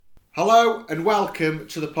Hello and welcome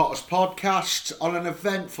to the Potters Podcast on an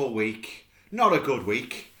eventful week. Not a good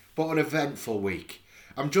week, but an eventful week.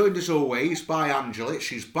 I'm joined as always by Angela.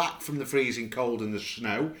 She's back from the freezing cold and the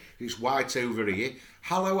snow. It's white over here.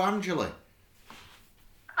 Hello, Angela.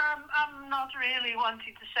 I'm not really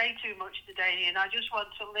wanting to say too much today, Ian. I just want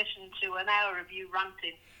to listen to an hour of you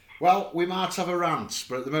ranting. Well, we might have a rant,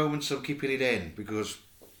 but at the moment I'm keeping it in because,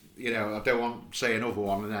 I don't want to say another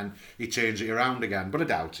one and then he turns it around again, but I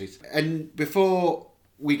doubt it. And before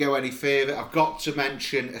we go any further, I've got to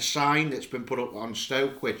mention a sign that's been put up on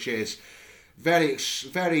Stoke, which is very,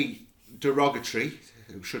 very derogatory,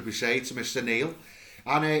 should we say, to Mr. Neil.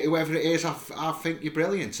 And whoever it is, I think you're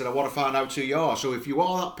brilliant, and I want to find out who you are. So if you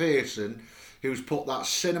are that person who's put that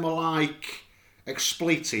cinema-like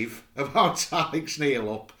expletive about Alex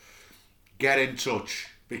Neil up, get in touch,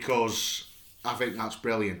 because I think that's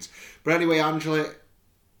brilliant. But anyway, Angela,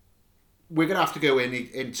 we're going to have to go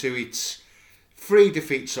into it. 3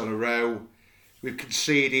 defeats on a row. We've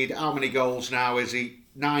conceded, how many goals now is he?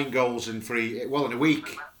 9 goals in a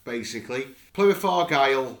week, basically. Plymouth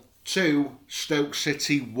Argyle 2, Stoke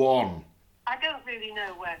City 1. I don't really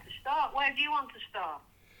know where to start. Where do you want to start?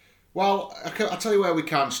 Well, I'll tell you where we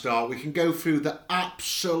can start. We can go through the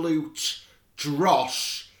absolute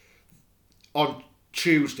dross on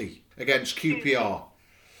Tuesday against QPR.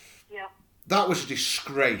 Yeah. That was a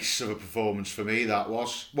disgrace of a performance for me, that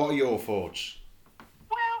was. What are your thoughts?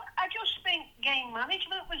 Well, I just think game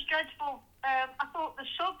management was dreadful. I thought the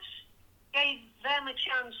subs gave them a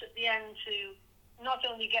chance at the end to not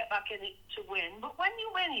only get back in it to win, but when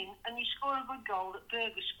you're winning and you score a good goal that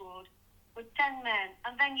Berger scored with 10 men,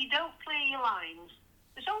 and then you don't clear your lines,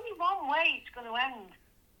 there's only one way it's going to end.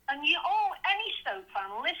 And any Stoke fan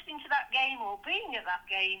listening to that game or being at that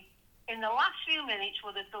game, in the last few minutes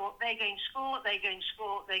would have thought they're going to score, they're going to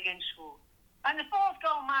score, they're going to score. And the fourth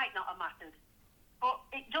goal might not have mattered. But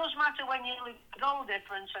it does matter when you look at the goal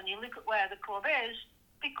difference and you look at where the club is,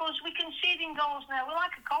 because we're conceding goals now. We're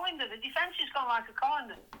like a colander. The defence has gone like a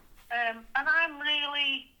colander. And I'm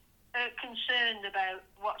really concerned about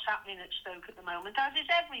what's happening at Stoke at the moment, as is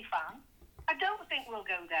every fan. I don't think we'll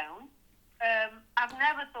go down. I've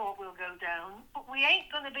never thought we'll go down, but we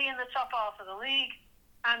ain't going to be in the top half of the league.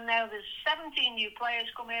 And now there's 17 new players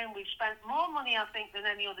come in. We've spent more money, I think, than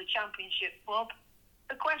any other championship club.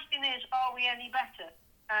 The question is, are we any better?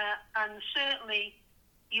 And certainly,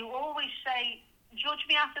 you always say, judge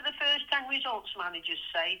me after the first 10 results, managers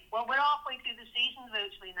say. Well, we're halfway through the season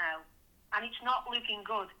virtually now, and it's not looking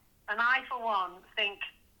good. And I, for one, think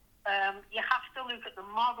you have to look at the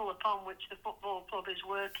model upon which the football club is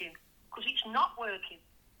working, because it's not working.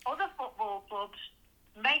 Other football clubs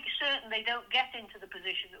make certain they don't get into the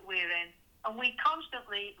position that we're in, and we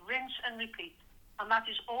constantly rinse and repeat, and that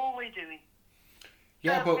is all we're doing.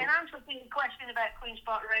 Yeah, so, but in answer to the question about Queen's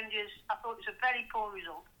Park Rangers, I thought it was a very poor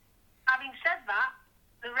result. Having said that,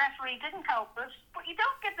 the referee didn't help us, but you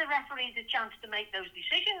don't give the referees a chance to make those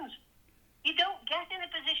decisions. You don't get in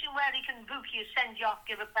a position where he can book you, send you off,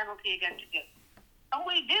 give a penalty against you. And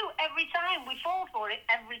we do every time. We fall for it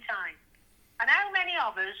every time. And how many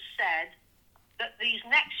of us said that these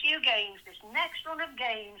next few games, this next run of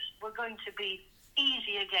games, were going to be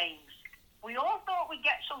easier games? We all thought we'd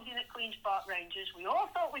get something at Queen's Park Rangers. We all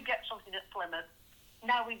thought we'd get something at Plymouth.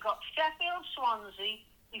 Now we've got Sheffield, Swansea,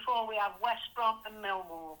 before we have West Brom and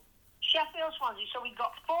Millwall. Sheffield, Swansea. So we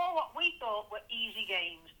got 4 what we thought were easy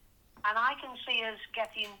games. And I can see us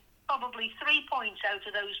getting probably 3 points out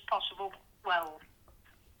of those possible 12.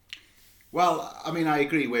 Well, I mean, I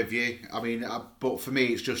agree with you. But for me,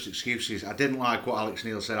 it's just excuses. I didn't like what Alex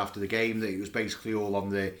Neil said after the game, that it was basically all on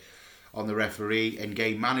the referee and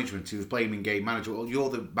game management. He was blaming game management. Well, you're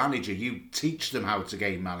the manager. You teach them how to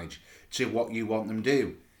game manage to what you want them to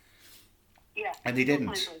do. Yeah, and they didn't.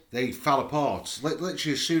 Completely. They fell apart.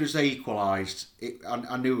 Literally, as soon as they equalised,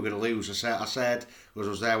 I knew we were going to lose. I said, because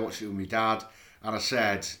I was there watching it with my dad, and I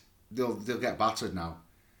said, they'll get battered now.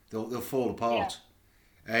 They'll fall apart.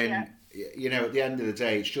 Yeah. And at the end of the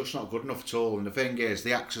day, it's just not good enough at all. And the thing is,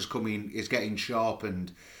 the axe is getting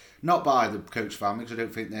sharpened, not by the coach family, because I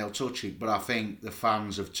don't think they'll touch it, but I think the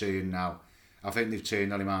fans have turned now. I think they've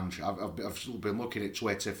turned on him. I've been looking at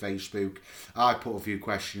Twitter, Facebook. I put a few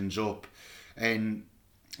questions up, and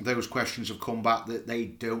those questions have come back that they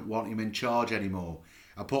don't want him in charge anymore.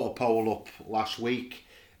 I put a poll up last week,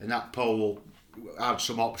 and that poll had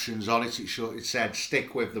some options on it. It said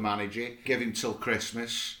stick with the manager, give him till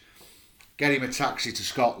Christmas, get him a taxi to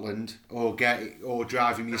Scotland, or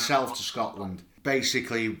drive him yourself to Scotland.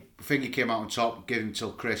 Basically, I think he came out on top, give him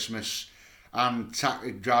till Christmas, and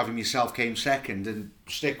drive him yourself came second, and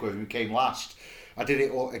stick with him came last. I did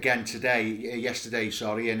it again yesterday,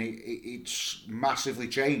 sorry, and it's massively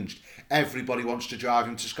changed. Everybody wants to drive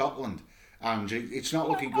him to Scotland, and it's not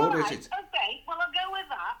looking good, right, is it? Okay, well, I'll go with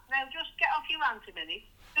that. Now, just get off your rant a minute.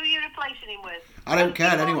 Who are you replacing him with? I don't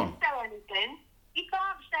care, anyone. You can't say anything. You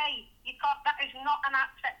can't say, that is not an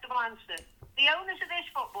acceptable answer. The owners of this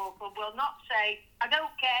football club will not say, I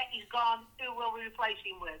don't care, he's gone, who will we replace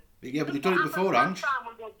him with? Yeah, but they've done it before, Ange. Do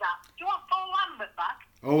you want Paul Lambert back?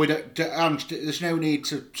 Oh, we don't, Ange, there's no need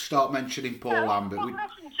to start mentioning Paul Lambert. Well,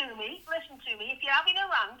 listen to me. If you're having a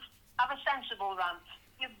rant, have a sensible rant.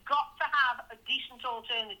 You've got to have a decent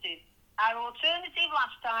alternative. Our alternative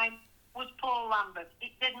last time was Paul Lambert.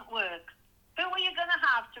 It didn't work. Who are you going to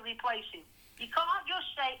have to replace him? You can't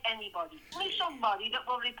just say anybody. Be somebody that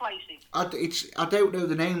will replace him. I don't know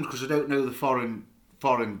the names because I don't know the foreign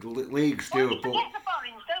leagues, do I? You forget the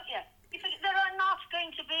foreigners, don't you? There are not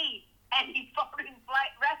going to be any foreign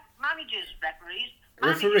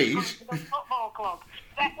referees to the football club.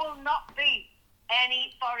 There will not be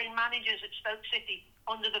any foreign managers at Stoke City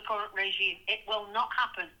under the current regime. It will not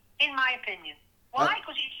happen, in my opinion. Why?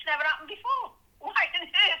 Because it's never happened before. Why on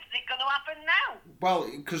earth is it going to happen now? Well,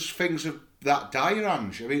 because things are that dire,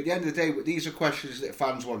 Ange. I mean, at the end of the day, these are questions that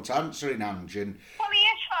fans want answering, Ange. And well, he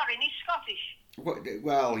is foreign. He's Scottish.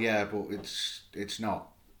 Well, yeah, but it's not.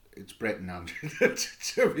 It's Britain, Ange.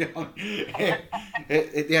 To be honest,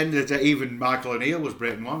 at the end of the day, even Michael O'Neill was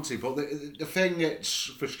Britain, wasn't he? But the thing that's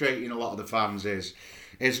frustrating a lot of the fans is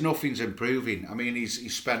nothing's improving. I mean,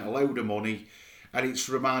 he's spent a load of money, and it's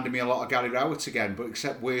reminding me a lot of Gary Rowett again, but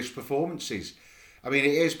except worse performances. I mean,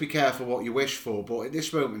 it is be careful what you wish for, but at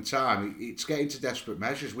this moment in time, it's getting to desperate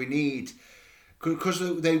measures. We need,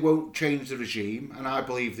 because they won't change the regime, and I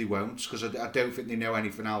believe they won't, because I don't think they know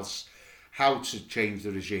anything else how to change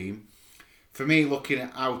the regime. For me, looking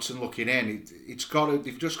out and looking in, they've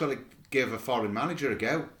just got to give a foreign manager a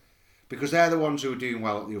go, because they're the ones who are doing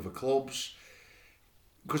well at the other clubs.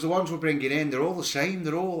 Because the ones we're bringing in, they're all the same.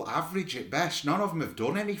 They're all average at best. None of them have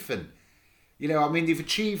done anything. You know, I mean, they've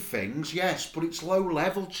achieved things, yes, but it's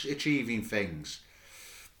low-level achieving things.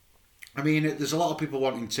 I mean, there's a lot of people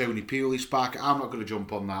wanting Tony Pulis back. I'm not going to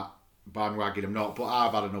jump on that bandwagon, I'm not, but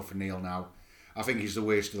I've had enough of Neil now. I think he's the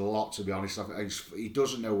worst of the lot, to be honest. He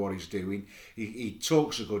doesn't know what he's doing. He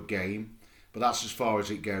talks a good game, but that's as far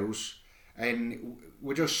as it goes. And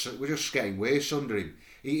we're just getting worse under him.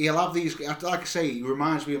 He'll have these, like I say, he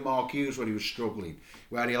reminds me of Mark Hughes when he was struggling,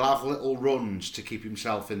 where he'll have little runs to keep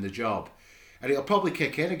himself in the job. And it'll probably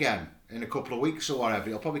kick in again in a couple of weeks or whatever.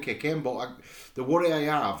 It'll probably kick in. But the worry I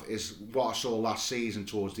have is what I saw last season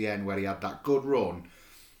towards the end, where he had that good run,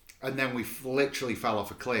 and then we literally fell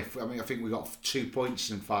off a cliff. I mean, I think we got 2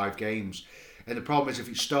 points in 5 games. And the problem is, if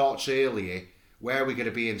it starts earlier, where are we going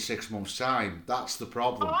to be in 6 months' time? That's the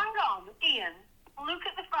problem. Well, hang on, Ian. Look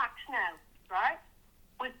at the facts now, right?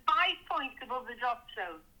 With 5 points above the drop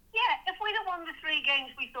zone. Yeah, if we'd have won the 3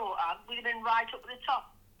 games we thought of, we'd have been right up at the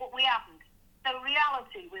top. But we haven't. So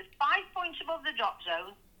reality, we're 5 points above the drop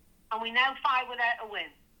zone, and we now 5 without a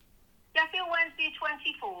win. Sheffield Wednesday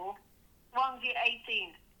 24, Swansea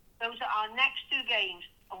 18. Those are our next 2 games,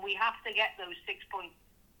 and we have to get those 6 points.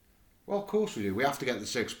 Well, of course we do. We have to get the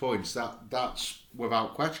 6 points. That's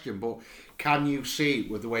without question. But can you see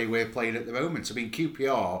with the way we're playing at the moment? I mean,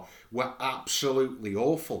 QPR were absolutely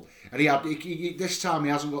awful. And this time he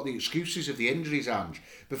hasn't got the excuses of the injuries, Ange.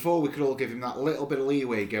 Before, we could all give him that little bit of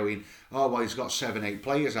leeway going, oh, well, he's got 7-8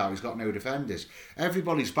 players out. He's got no defenders.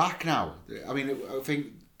 Everybody's back now. I mean, I think,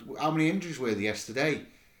 how many injuries were there yesterday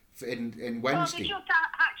in Wednesday? Well, it's just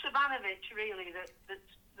Haksabanovic, really, that's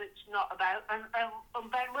not about, and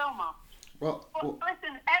Ben Wilmot. But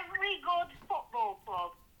listen, every good football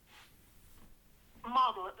club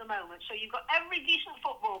model at the moment, so you've got every decent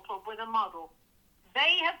football club with a model,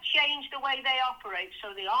 they have changed the way they operate, so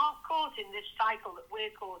they aren't caught in this cycle that we're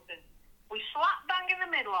caught in. We slap bang in the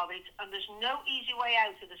middle of it, and there's no easy way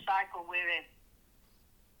out of the cycle we're in.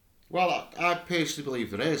 Well, I personally believe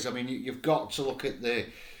there is. I mean, you've got to look at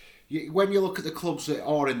when you look at the clubs that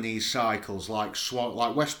are in these cycles, like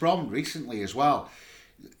West Brom recently as well,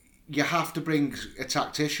 you have to bring a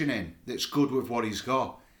tactician in that's good with what he's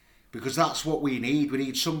got, because that's what we need. We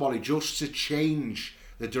need somebody just to change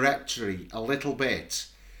the directory a little bit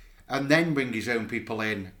and then bring his own people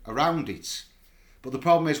in around it. But the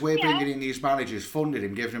problem is we're bringing in these managers, funding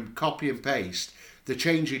him, giving him copy and paste. They're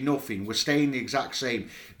changing nothing. We're staying the exact same.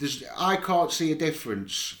 I can't see a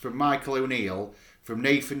difference from Michael O'Neill, from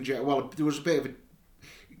Nathan. Well, there was a bit of a.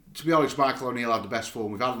 To be honest, Michael O'Neill had the best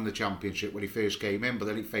form we've had in the Championship when he first came in, but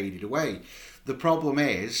then it faded away. The problem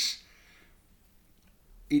is,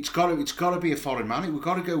 it's got to be a foreign man. We've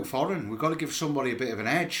got to go foreign. We've got to give somebody a bit of an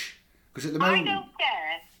edge. Because at the moment, I don't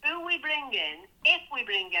care who we bring in, if we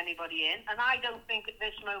bring anybody in, and I don't think at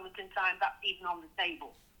this moment in time that's even on the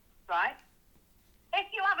table, right? If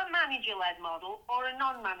you have a manager-led model or a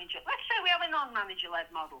non-manager, let's say we have a non-manager-led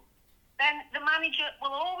model, then the manager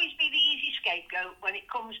will always be the easy scapegoat when it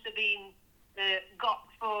comes to being got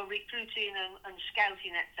for recruiting and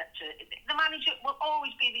scouting, etc. The manager will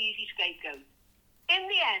always be the easy scapegoat. In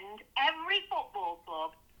the end, every football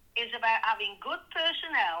club is about having good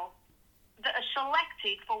personnel that are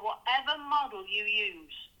selected for whatever model you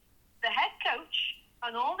use. The head coach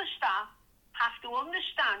and all the staff have to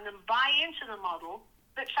understand and buy into the model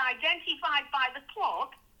that's identified by the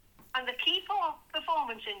club, and the key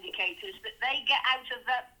performance indicators that they get out of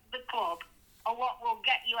the club are what will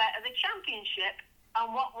get you out of the Championship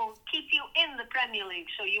and what will keep you in the Premier League,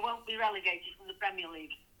 so you won't be relegated from the Premier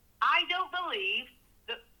League. I don't believe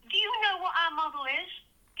that... Do you know what our model is?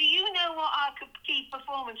 Do you know what our key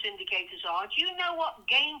performance indicators are? Do you know what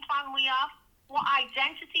game plan we have? What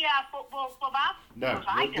identity our football club have? No,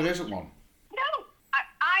 there isn't one. No.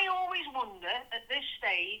 I always wonder at this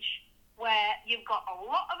stage where you've got a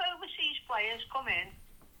lot of overseas players come in,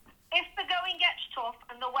 if the going gets tough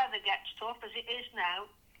and the weather gets tough as it is now,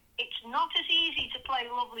 it's not as easy to play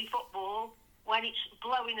lovely football when it's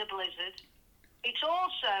blowing a blizzard. It's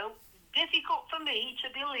also difficult for me to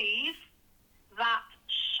believe that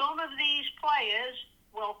some of these players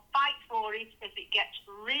will fight for it if it gets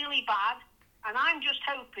really bad. And I'm just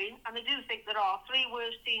hoping, and I do think there are 3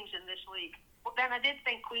 worst teams in this league. But then I did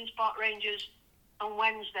think Queen's Park Rangers and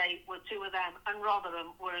Wednesday were 2 of them, and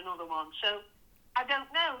Rotherham were another one. So I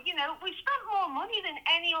don't know. You know, we spent more money than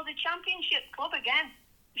any other Championship club again.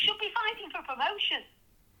 We should be fighting for promotion.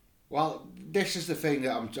 Well, this is the thing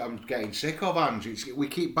that I'm getting sick of, Andrew. We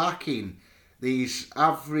keep backing these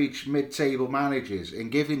average mid-table managers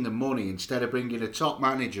and giving them money instead of bringing a top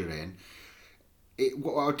manager in.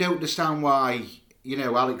 I don't understand why, you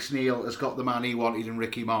know, Alex Neil has got the man he wanted in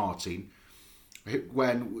Ricky Martin,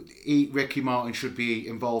 when Ricky Martin should be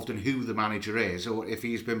involved in who the manager is, or if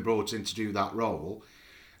he's been brought in to do that role.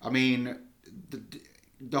 I mean,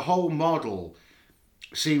 the whole model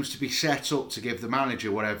seems to be set up to give the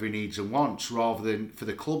manager whatever he needs and wants, rather than for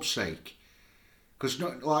the club's sake. Because,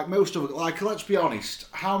 like most of it, like, let's be honest,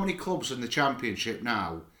 how many clubs in the Championship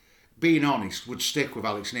now, being honest, would stick with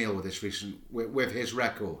Alex Neil with this with his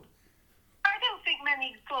record? I don't think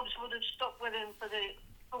many clubs would have stuck with him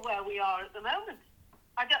for where we are at the moment.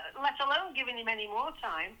 Let alone giving him any more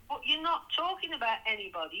time. But you're not talking about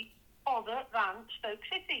anybody other than Stoke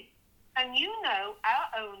City. And you know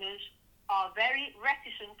our owners are very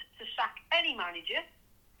reticent to sack any manager,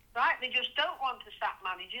 right? They just don't want to sack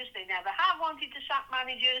managers. They never have wanted to sack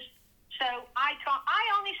managers. So I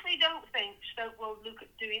honestly don't think Stoke will look at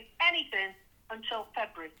doing anything until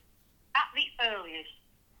February, at the earliest,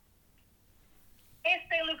 if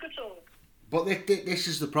they look at all. But this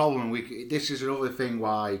is the problem. This is another thing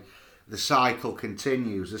why the cycle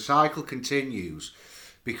continues. The cycle continues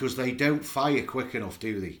because they don't fire quick enough,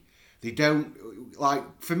 do they? They don't,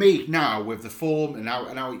 like, for me now, with the form and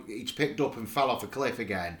now he's picked up and fell off a cliff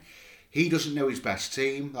again, he doesn't know his best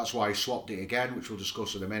team. That's why he swapped it again, which we'll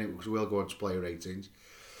discuss in a minute, because we'll go on to player ratings.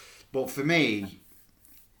 But for me,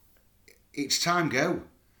 it's time go.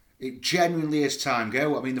 It genuinely is time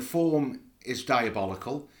go. I mean, the form is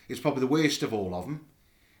diabolical. It's probably the worst of all of them.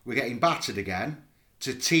 We're getting battered again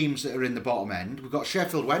to teams that are in the bottom end. We've got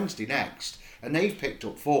Sheffield Wednesday next, and they've picked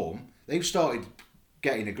up form. They've started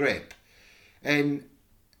getting a grip. And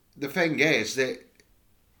the thing is that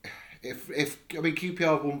if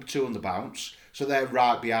QPR won 2 on the bounce, so they're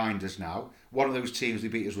right behind us now. One of those teams they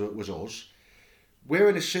beat us was us. We're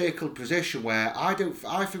in a circled position where I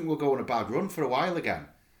think we'll go on a bad run for a while again,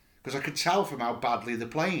 because I can tell from how badly they're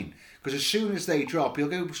playing. Because as soon as they drop,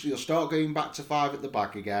 you'll start going back to 5 at the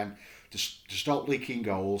back again to stop leaking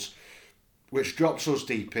goals, which drops us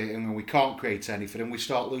deeper, and when we can't create anything, and we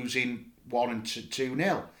start losing 1 and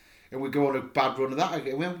 2-0, and we go on a bad run of that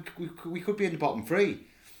again. We could be in the bottom 3.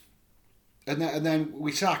 And then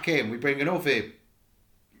we sack him. We bring another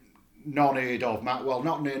non-heard of, well,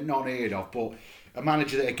 not non-heard of, but a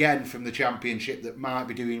manager that, again, from the Championship, that might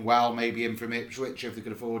be doing well, maybe in from Ipswich if they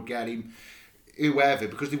could afford getting him, whoever,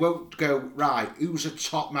 because they won't go, right, who's a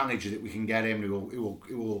top manager that we can get him who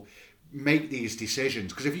will make these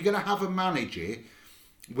decisions. Because if you're going to have a manager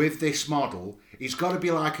with this model, he's got to be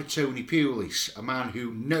like a Tony Pulis, a man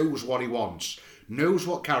who knows what he wants, knows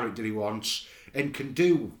what character he wants, and can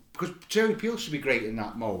do. Because Tony Pulis would be great in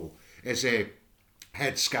that role as a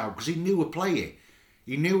head scout, because he knew a player.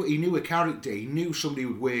 He knew a character. He knew somebody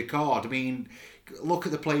would work hard. I mean, look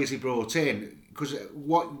at the players he brought in. Because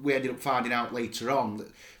what we ended up finding out later on,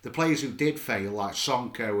 the players who did fail, like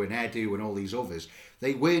Sonko and Edu and all these others,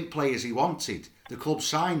 they weren't players he wanted. The club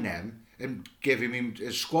signed them and gave him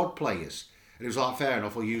as squad players. And it was like, fair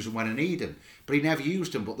enough, I'll use them when I need them. But he never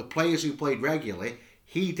used them. But the players who played regularly,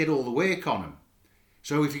 he did all the work on them.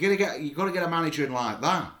 So if you've got to get a manager in like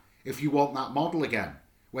that if you want that model again,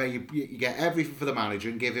 where you get everything for the manager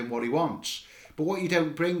and give him what he wants. But what you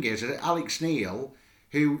don't bring is that Alex Neil,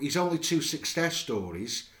 who his only 2 success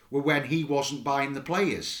stories were when he wasn't buying the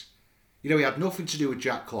players. You know, he had nothing to do with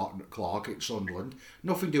Jack Clark at Sunderland,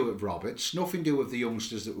 nothing to do with Roberts, nothing to do with the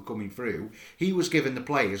youngsters that were coming through. He was given the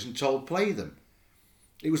players and told play them.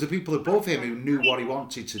 It was the people above him who knew what he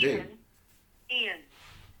wanted to do. Ian,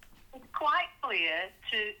 it's quite clear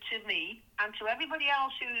to me and to everybody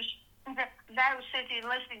else who's now sitting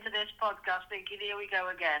listening to this podcast thinking, here we go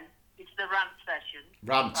again, it's the rant session.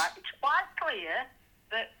 Rant. Right? It's quite clear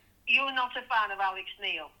that you're not a fan of Alex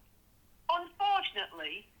Neil.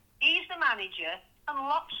 Unfortunately, he's the manager, and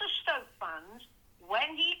lots of Stoke fans,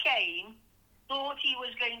 when he came, thought he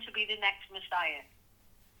was going to be the next Messiah.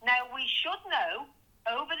 Now, we should know,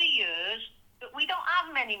 over the years, that we don't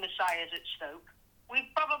have many Messiahs at Stoke. We've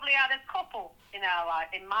probably had a couple in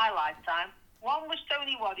my lifetime. One was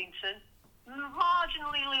Tony Waddington,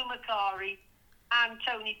 marginally Lou Macari, and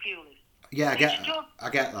Tony Pulis. Yeah, I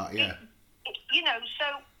get that, yeah. You know,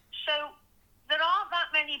 so there aren't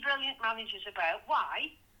that many brilliant managers about.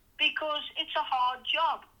 Why? Because it's a hard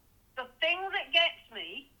job. The thing that gets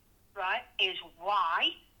me, right, is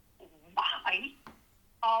why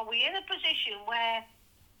are we in a position where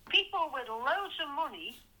people with loads of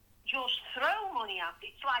money just throw money at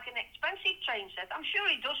it? It's like an expensive train set. I'm sure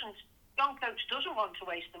John Coates doesn't want to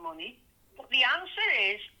waste the money. But the answer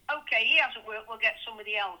is, okay, he hasn't worked, we'll get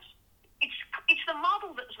somebody else. It's the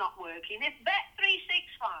model that's not working. If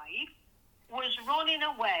Bet365 was running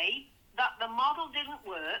a way that the model didn't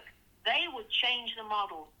work, they would change the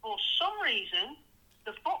model. For some reason,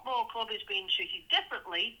 the football club is being treated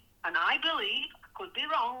differently, and I believe, I could be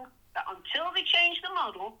wrong, that until they change the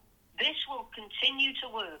model, this will continue to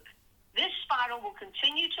work. This spiral will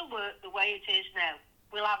continue to work the way it is now.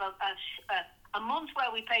 We'll have a month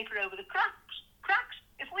where we paper over the cracks.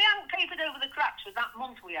 If we hadn't papered over the cracks with that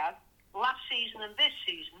month we had, last season and this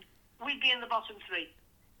season, we'd be in the bottom 3.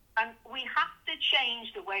 And we have to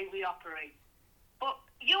change the way we operate. But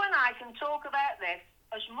you and I can talk about this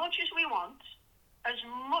as much as we want, as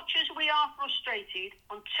much as we are frustrated,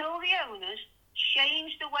 until the owners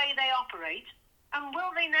change the way they operate. And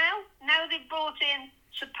will they now? Now they've brought in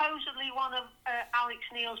supposedly one of Alex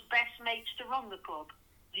Neil's best mates to run the club.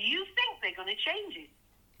 Do you think they're going to change it?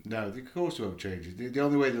 No, of course they won't change it. The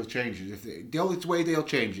only way they'll change it is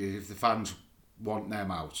if the fans want them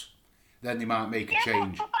out. Then they might make a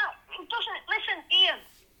change. Listen, Ian,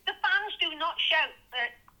 the fans do not shout,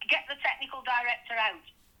 get the technical director out.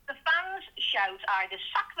 The fans shout either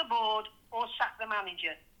sack the board or sack the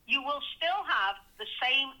manager. You will still have the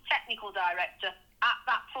same technical director at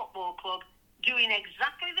that football club doing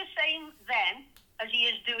exactly the same then as he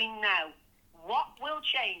is doing now. What will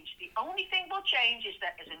change? The only thing will change is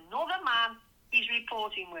that there's another man he's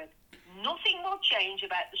reporting with. Nothing will change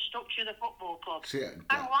about the structure of the football club. And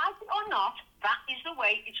like it or not, that is the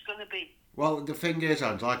way it's going to be. Well, the thing is,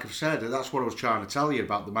 Hans, like I've said, that's what I was trying to tell you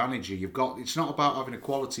about the manager. It's not about having a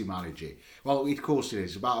quality manager. Well, of course it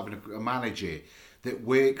is. It's about having a manager that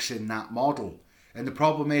works in that model. And the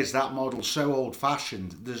problem is that model's so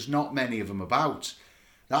old-fashioned, there's not many of them about.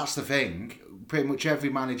 That's the thing. Pretty much every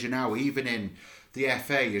manager now, even in the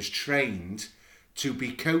FA, is trained to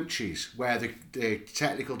be coaches, where the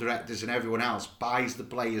technical directors and everyone else buys the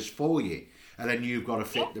players for you, and then you've got to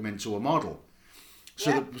fit them into a model.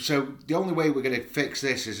 So the only way we're going to fix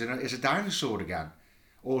this is a dinosaur again,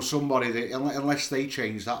 or somebody that, unless they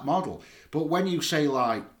change that model. But when you say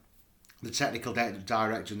like the technical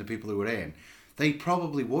director and the people who are in, they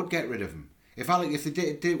probably would get rid of him. If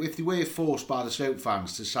they were forced by the Stoke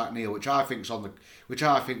fans to sack Neil, which I think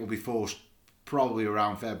will be forced probably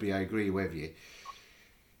around February, I agree with you.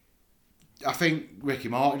 I think Ricky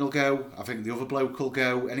Martin will go. I think the other bloke will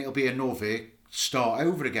go, and it'll be another start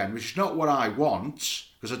over again, which is not what I want,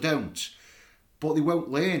 because I don't. But they won't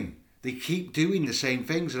learn. They keep doing the same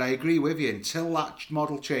things, and I agree with you. Until that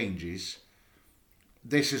model changes,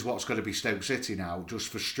 this is what's going to be Stoke City now, just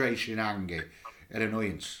frustration, anger, and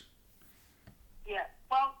annoyance. Yeah,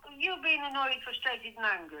 well, you've been annoyed, frustrated and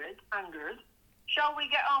angered. Shall we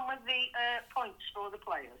get on with the points for the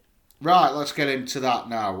players? Right, let's get into that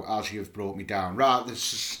now, as you've brought me down. Right, the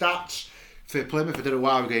stats for Plymouth. I don't know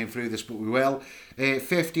why we're going through this, but we will.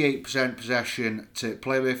 58% possession to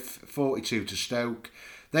Plymouth, 42 to Stoke.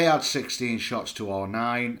 They had 16 shots to our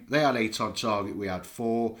 9. They had 8 on target, we had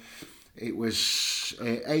 4. It was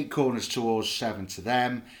 8 corners to us, 7 to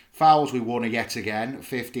them. Fouls we won yet again,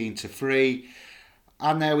 15 to 3.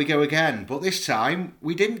 And there we go again. But this time,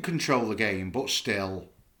 we didn't control the game, but still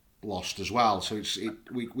lost as well. So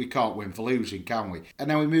we can't win for losing, can we? And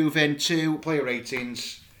then we move into player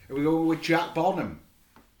ratings. We go with Jack Bonham.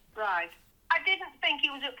 Right. I didn't think he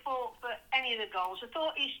was at fault for any of the goals. I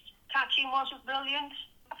thought his catching wasn't brilliant.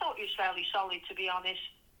 I thought he was fairly solid, to be honest.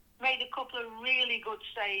 Made a couple of really good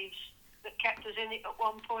saves that kept us in it at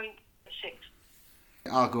one point. 6.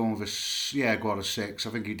 I'll go with a 6. I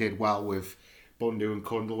think he did well with Bundu and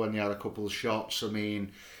Cundle when they had a couple of shots. I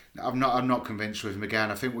mean, I'm not convinced with him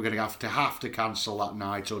again. I think we're going to have to cancel that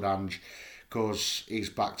night, Udange, because he's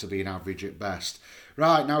back to being average at best.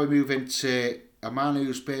 Right, now we move into a man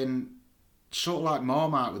who's been sort of like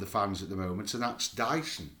Marmite with the fans at the moment, and that's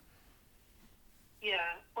Dyson.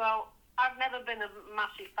 Yeah, well, I've never been a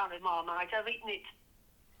massive fan of Marmite. I've eaten it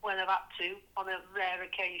when I've had to, on a rare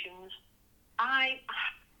occasions. I'm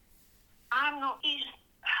not... His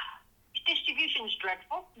distribution's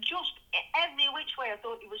dreadful. Just every which way I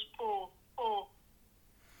thought he was poor.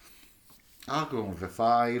 I'll go with a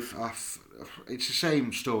 5. It's the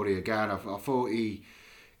same story again. I thought he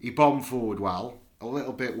bombed forward well, a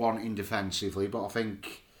little bit wanting defensively, but I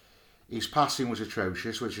think his passing was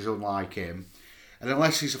atrocious, which is unlike him. And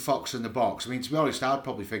unless he's a fox in the box, I mean, to be honest, I'd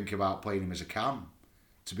probably think about playing him as a cam.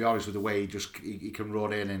 To be honest, with the way he can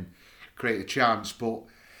run in and create a chance, but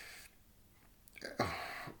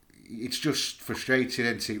it's just frustrating,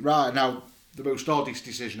 isn't it? Right, now, the most oddest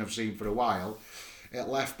decision I've seen for a while at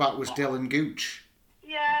left back was Dylan Gooch.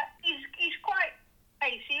 Yeah, he's quite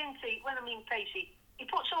pacey, isn't he? When I mean pacey, he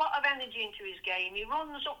puts a lot of energy into his game. He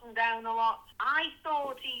runs up and down a lot. I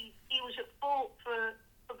thought he was at fault for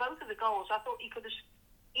both of the goals. I thought he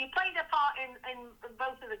played a part in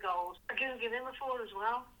both of the goals. I can give him a 4 as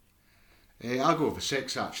well. I'll go for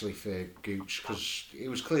 6 actually for Gooch, because he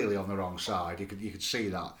was clearly on the wrong side. You could see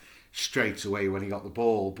that straight away when he got the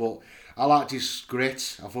ball. But I liked his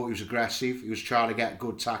grit. I thought he was aggressive. He was trying to get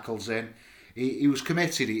good tackles in. He was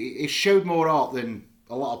committed. He showed more art than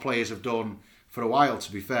a lot of players have done for a while,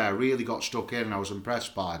 to be fair. Really got stuck in, and I was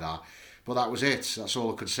impressed by that. But that was it. That's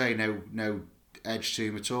all I could say. No edge to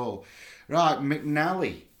him at all. Right,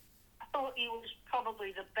 McNally. I thought he was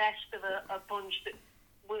probably the best of a bunch that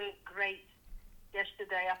weren't great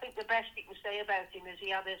yesterday. I think the best you can say about him is he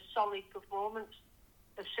had a solid performance.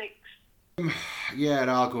 A 6.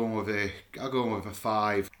 Yeah, I'll go with a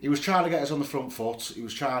 5. He was trying to get us on the front foot. He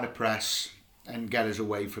was trying to press and get us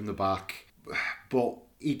away from the back. But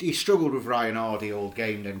he struggled with Ryan Hardy all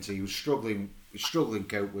game, didn't he? He was struggling to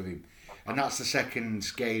cope with him. And that's the second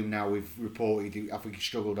game now we've reported. I think he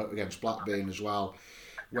struggled up against Blackburn as well,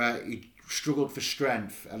 where he struggled for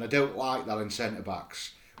strength. And I don't like that in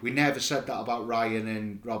centre-backs. We never said that about Ryan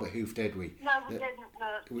and Robert Hoof, did we? No, we didn't.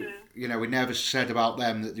 No, we never said about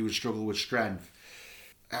them that they would struggle with strength.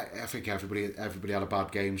 I think everybody had a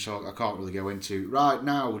bad game, so I can't really go into. Right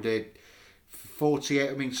now, we did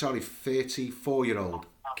 34-year-old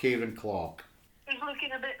Kieran Clark. He's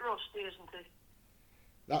looking a bit rusty, isn't he?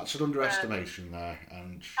 That's an underestimation there.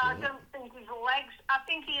 And I don't think his legs... I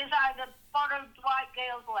think he has either borrowed Dwight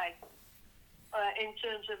Gale's leg, in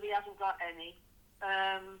terms of he hasn't got any.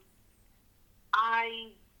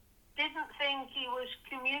 I didn't think he was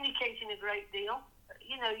communicating a great deal.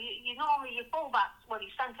 You know, you normally your full-backs, well,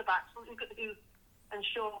 your centre-backs, look at who and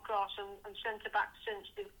Shawcross and centre-backs since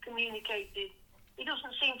they've communicated. He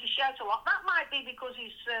doesn't seem to shout a lot. That might be because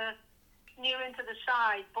he's near into the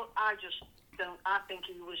side, but I just don't. I think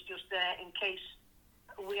he was just there in case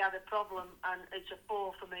we had a problem, and it's a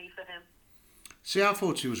 4 for me for him. See, I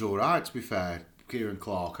thought he was all right, to be fair, Kieran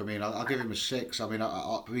Clark. I mean, I'll give him a 6. I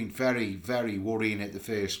mean, very, very worrying at the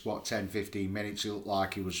first, 10-15 minutes. He looked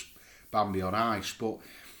like he was Bambi on ice, but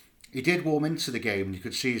he did warm into the game, and you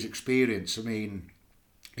could see his experience. I mean,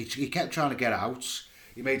 he kept trying to get out.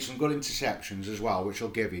 He made some good interceptions as well, which I'll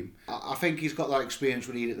give him. I think he's got that experience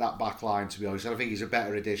we need at that back line, to be honest. I think he's a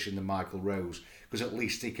better addition than Michael Rose, because at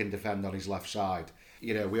least he can defend on his left side.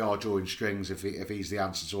 You know, we are drawing strings if he's the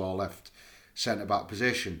answer to our left centre-back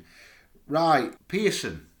position. Right,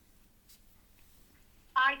 Pearson.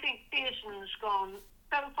 I think Pearson's gone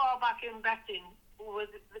so far back in betting with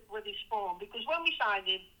his form, because when we signed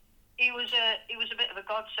him, he was a bit of a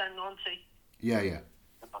godsend, wasn't he? Yeah.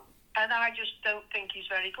 And I just don't think he's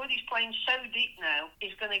very good. He's playing so deep now,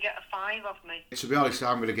 he's going to get a 5 off me. To be honest,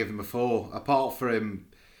 I'm going to give him a 4. Apart from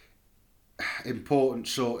important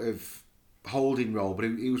sort of holding role, but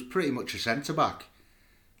he was pretty much a centre back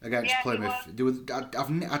against Plymouth.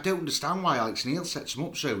 I don't understand why Alex Neil sets them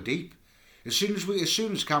up so deep. As soon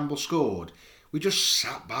as Campbell scored, we just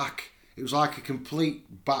sat back. It was like a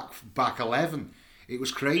complete back 11. It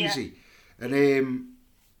was crazy, and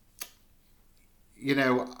you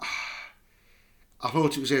know, I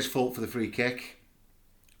thought it was his fault for the free kick,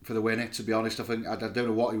 for the winner. To be honest, I don't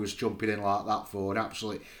know what he was jumping in like that for. And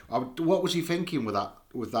absolutely, what was he thinking with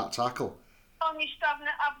that tackle? Honest,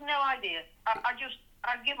 I've no idea.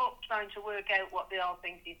 I give up trying to work out what they are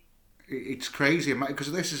thinking. It's crazy,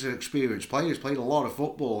 because this is an experienced player. He's played a lot of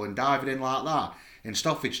football, and diving in like that in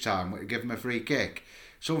stoppage time, give him a free kick.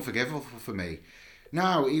 It's unforgivable for me.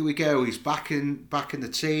 Now, here we go. He's back in the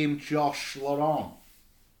team. Josh Laurent.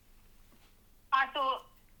 I thought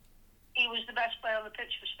he was the best player on the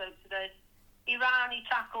pitch for Stoke today. He ran, he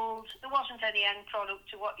tackled. There wasn't any end product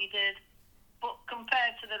to what he did. But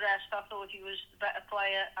compared to the rest, I thought he was the better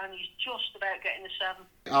player, and he's just about getting a 7.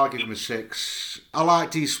 I'll give him a 6. I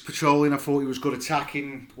liked his patrolling. I thought he was good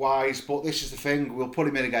attacking-wise, but this is the thing. We'll put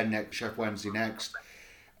him in again Sheffield Wednesday next.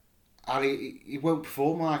 And he won't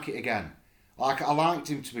perform like it again. Like, I liked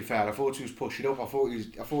him, to be fair. I thought he was pushing up. I thought he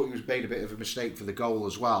was made a bit of a mistake for the goal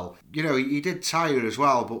as well. You know, he did tire as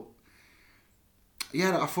well, but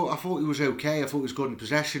yeah, I thought he was okay. I thought he was good in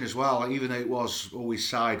possession as well, even though it was always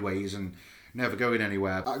sideways and never going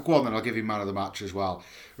anywhere. Go on then, I'll give him man of the match as well.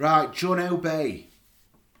 Right, John O'Bay.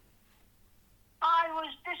 I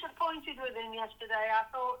was disappointed with him yesterday. I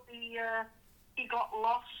thought he got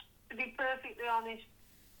lost. To be perfectly honest,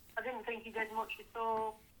 I didn't think he did much at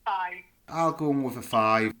all. 5. I'll go on with a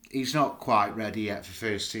 5. He's not quite ready yet for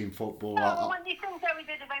first team football. No, when you think how he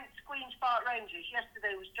did against Queen's Park Rangers,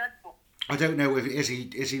 yesterday was dreadful. I don't know if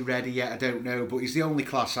is he ready yet. I don't know, but he's the only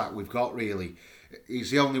class act we've got really.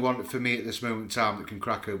 He's the only one for me at this moment in time that can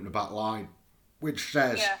crack open the back line, which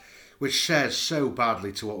says so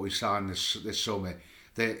badly to what we signed this summer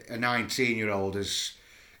that a 19-year-old is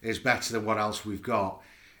better than what else we've got.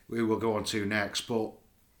 We will go on to next, but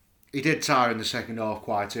he did tire in the second half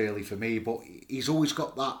quite early for me. But he's always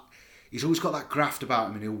got that. He's always got that graft about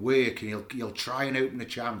him, and he'll work and he'll try and open a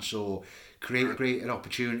chance or create an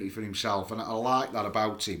opportunity for himself, and I like that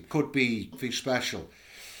about him. Could be something special.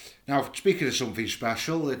 Now, speaking of something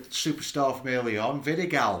special, the superstar from early on,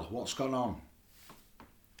 Vidigal, what's gone on?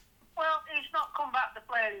 Well, he's not come back the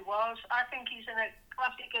player he was. I think he's a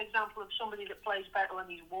classic example of somebody that plays better when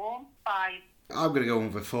he's warm. 5. I'm going to go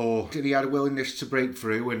on for 4. He had a willingness to break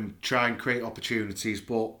through and try and create opportunities,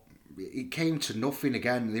 but it came to nothing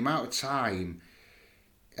again. The amount of time.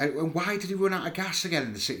 And why did he run out of gas again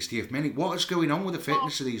in the 60th minute? What is going on with the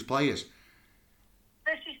fitness of these players?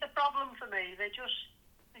 This is the problem for me. They're just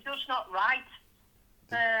not right.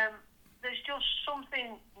 There's just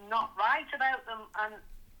something not right about them, and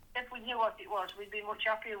if we knew what it was, we'd be much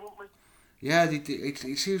happier, wouldn't we? Yeah,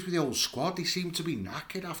 it seems with the old squad, they seem to be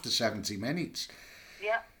knackered after 70 minutes.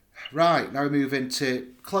 Yeah. Right, now we move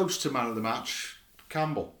into close to man of the match,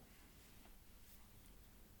 Campbell.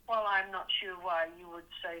 Well, I'm not sure why you would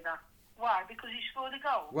say that. Why? Because he scored a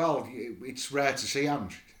goal? Well, it's rare to see,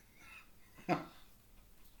 Ange.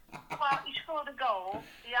 Well, he scored a goal.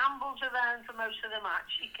 He ambled around for most of the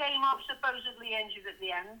match. He came off supposedly injured at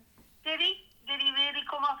the end. Did he? Did he really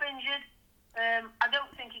come off injured? I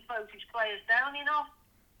don't think he closed his players down enough.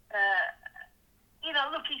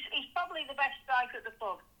 Look, he's probably the best striker at the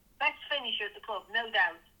club. Best finisher at the club, no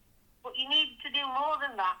doubt. But you need to do more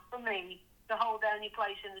than that, for me, to hold down your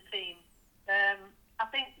place in the team. I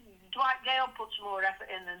think Dwight Gale puts more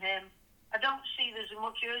effort in than him. I don't see there's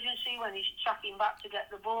much urgency when he's tracking back to get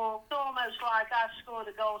the ball. It's almost like I've scored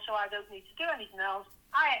a goal, so I don't need to do anything else.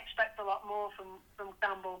 I expect a lot more from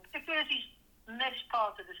Campbell, particularly as he's missed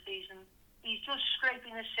part of the season. He's just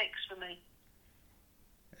scraping a 6 for me.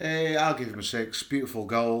 I'll give him a 6. Beautiful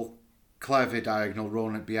goal. Clever diagonal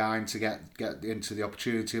run it behind to get into the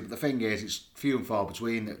opportunity. But the thing is, it's few and far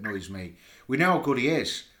between that annoys me. We know how good he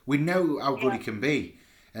is. We know how good he can be.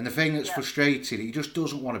 And the thing that's frustrating, he just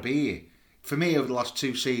doesn't want to be here. For me, over the last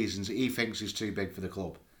 2 seasons, he thinks he's too big for the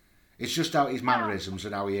club. It's just how his mannerisms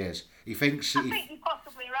and how he is. He thinks. I think you're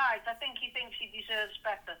possibly right. I think he thinks he deserves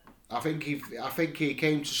better. I think he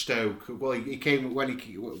came to Stoke. Well, he came when he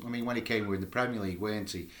came in the Premier League, weren't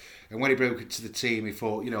he? And when he broke into the team, he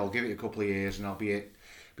thought, I'll give it a couple of years and I'll be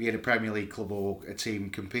in a Premier League club or a team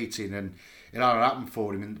competing, and it hasn't happened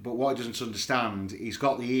for him. But what he doesn't understand, he's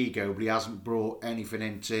got the ego, but he hasn't brought anything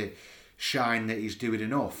in to shine that he's doing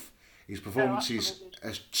enough. His performances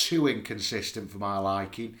are too inconsistent for my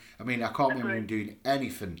liking. I mean, I can't remember him doing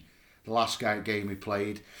anything the last game he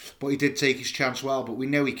played. But he did take his chance well, but we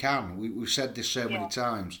know he can. We've said this so many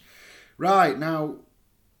times. Right, now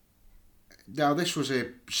this was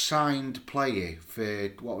a signed player for,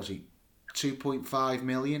 what was he, 2.5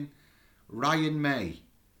 million? Ryan May.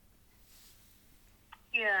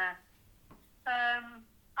 Yeah.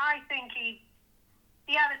 I think he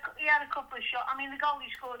had a couple of shots. I mean, the goal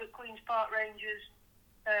he scored at Queen's Park Rangers,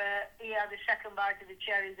 he had a second bite of the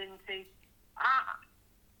cherry, didn't he?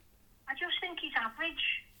 I just think he's average.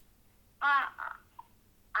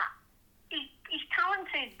 He's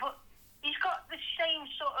talented, but he's got the same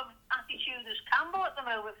sort of attitude as Campbell at the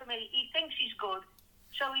moment for me. He thinks he's good,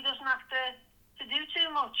 so he doesn't have to do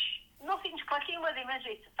too much. Nothing's clicking with him, is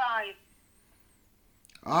it? 5.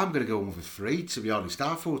 I'm going to go with a 3, to be honest.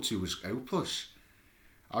 I thought he was hopeless.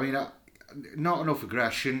 I mean, not enough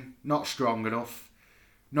aggression, not strong enough,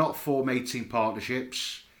 not formating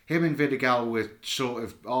partnerships. Him and Vidigal were sort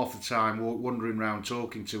of half the time wandering around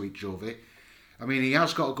talking to each other. I mean, he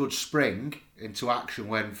has got a good spring into action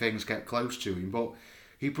when things get close to him, but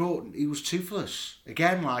he was toothless.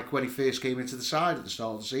 Again, like when he first came into the side at the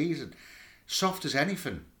start of the season. Soft as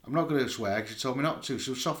anything. I'm not going to swear because you told me not to,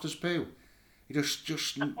 so soft as poo. He I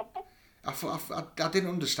didn't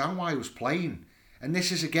understand why he was playing. And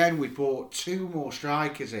this is again, we brought 2 more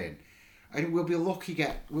strikers in, and we'll be lucky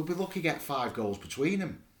get 5 goals between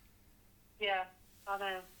them. Yeah, I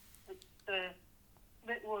know. It's a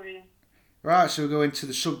bit worrying. Right, so we go into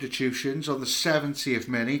the substitutions. On the 70th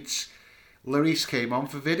minute, Lloris came on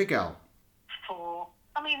for Vidigal. 4.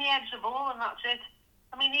 I mean, he heads the ball and that's it.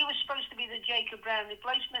 I mean, he was supposed to be the Jacob Brown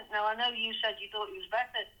replacement. Now, I know you said you thought he was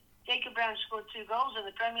better. Jacob Brown scored 2 goals in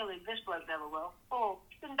the Premier League. This bloke never will. 4.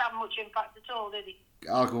 Didn't have much impact at all, did he?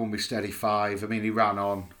 I'll go on with steady 5. I mean, he ran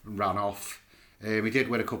on and ran off. He did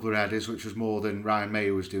win a couple of headers, which was more than Ryan May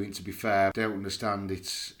was doing, to be fair. Don't understand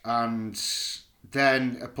it. And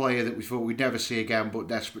then a player that we thought we'd never see again, but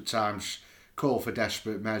desperate times call for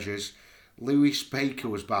desperate measures. Lewis Baker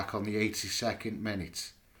was back on the 82nd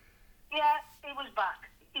minute. Yeah, he was back.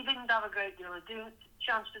 He didn't have a great deal of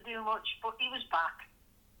chance to do much, but he was back.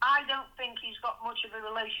 I don't think he's got much of a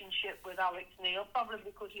relationship with Alex Neil, probably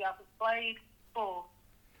because he hasn't played. 4.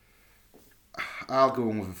 I'll go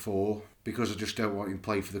on with a 4 because I just don't want him to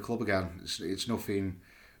play for the club again. It's nothing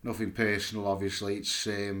personal, obviously. It's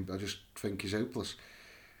I just think he's hopeless.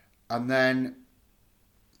 And then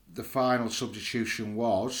the final substitution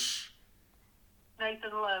was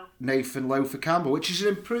Nathan Lowe for Campbell, which is an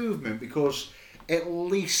improvement because at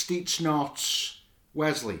least it's not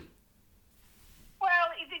Wesley. Well,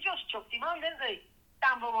 they just chucked him on, didn't they?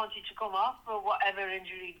 Campbell wanted to come off for whatever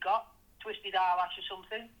injury he'd got, twisted eyelash or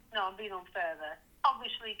something. No, I'm being unfair there.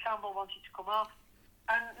 Obviously, Campbell wanted to come off,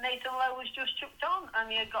 and Nathan Lowe was just chucked on,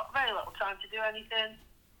 and he had got very little time to do anything,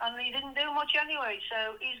 and he didn't do much anyway,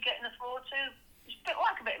 so he's getting a 4 too. It's a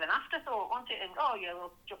bit of an afterthought, wasn't it? And, oh yeah,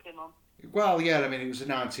 we'll chuck him on. Well, yeah, I mean, it was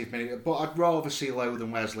the 90th minute, but I'd rather see Lowe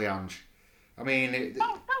than Wesley Ange. I mean... so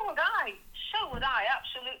would I. So would I,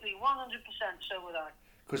 absolutely. 100% so would I.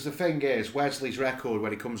 Because the thing is, Wesley's record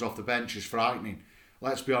when he comes off the bench is frightening.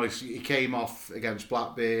 Let's be honest, he came off against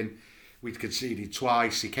Blackburn, we'd conceded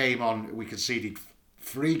twice. He came on, we conceded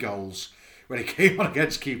 3 goals when he came on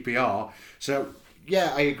against QPR. So,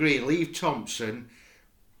 yeah, I agree. Leave Thompson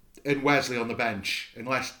and Wesley on the bench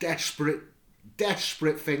unless desperate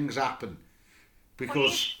things happen.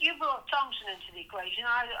 Because well, you brought Thompson into the equation.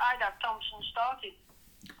 I'd have Thompson started.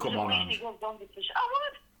 Come on, Ange. I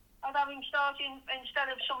would. I'd have him starting instead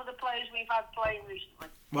of some of the players we've had playing recently.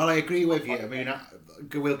 Well, I agree with you. I mean,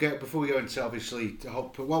 we'll get before we go into obviously.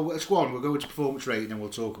 Well, let's go on. We'll go into performance rating and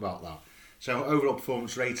we'll talk about that. So, overall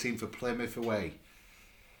performance rating for Plymouth away.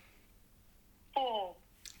 4.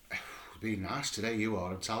 Being nice today, you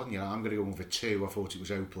are. I'm telling you, I'm going to go with a 2. I thought it was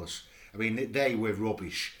hopeless. I mean, they were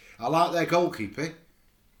rubbish. I like their goalkeeper,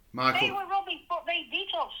 Michael. They were rubbish, but they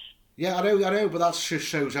beat us. Yeah, I know, but that just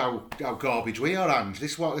shows how garbage we are, Ange.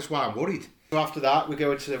 This is why I'm worried. So after that, we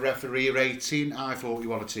go into the referee rating. I thought you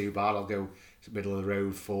wanted 2 bad. I'll go to the middle of the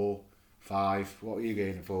road, 4, 5. What are you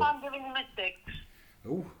going for? I'm giving him a 6.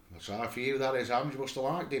 Oh, that's high for you, that is, Ange. You must have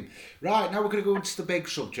liked him. Right, now we're going to go into the big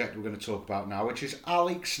subject we're going to talk about now, which is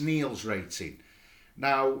Alex Neil's rating.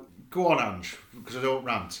 Now, go on, Ange, because I don't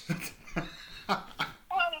rant. Well,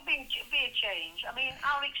 it'd be a change. I mean,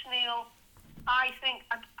 Alex Neil, I think...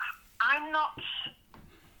 I'm not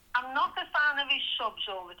a fan of his subs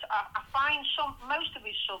all the time. I find most of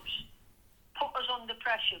his subs put us under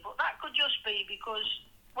pressure, but that could just be because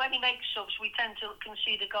when he makes subs, we tend to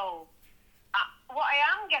concede a goal. What I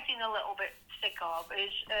am getting a little bit sick of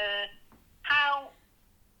is how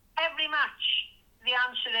every match the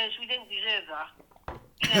answer is we didn't deserve that.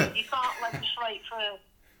 You know, you can't legislate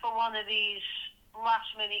for one of these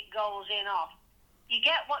last-minute goals in off. You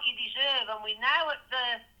get what you deserve, and we're now at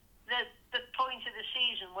the point of the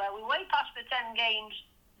season where we're way past the 10 games.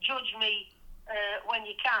 Judge me when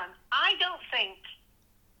you can. I don't think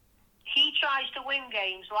he tries to win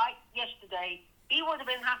games like yesterday. He would have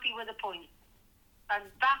been happy with a point. And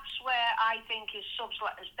that's where I think his subs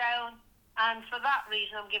let us down. And for that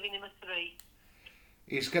reason, I'm giving him a 3.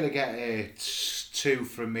 He's going to get a 2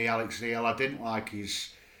 from me, Alex Neil. I didn't like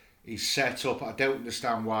his set up. I don't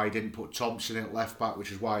understand why he didn't put Thompson in at left back,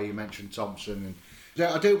 which is why you mentioned Thompson. And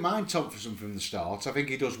I don't mind Thompson from the start. I think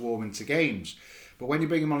he does warm into games. But when you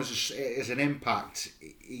bring him on as an impact,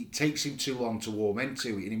 it takes him too long to warm into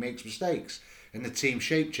it, and he makes mistakes, and the team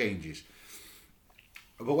shape changes.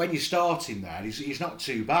 But when you start him there, he's not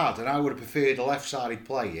too bad, and I would have preferred a left-sided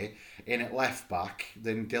player in at left back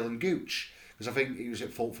than Dylan Gooch, because I think he was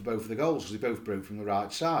at fault for both of the goals, because they both broke from the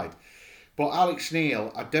right side. But Alex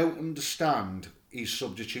Neil, I don't understand his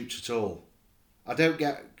substitutes at all. I don't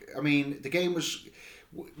get. I mean, the game was.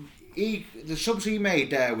 The subs he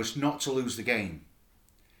made there was not to lose the game.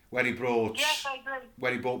 When he brought, yes, I agree.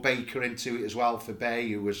 When he brought Baker into it as well for Bay,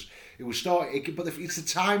 who was starting. But it's the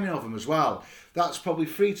timing of him as well. That's probably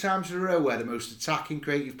 3 times in a row where the most attacking,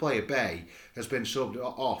 creative player, Bay, has been subbed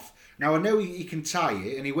off. Now I know he can tie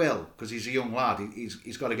it, and he will, because he's a young lad.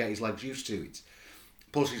 He's got to get his legs used to it.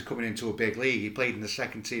 Plus, he's coming into a big league. He played in the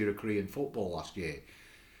second tier of Korean football last year,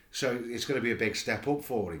 so it's going to be a big step up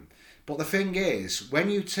for him. But the thing is, when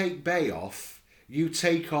you take Bay off, you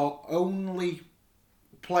take our only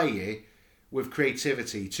player with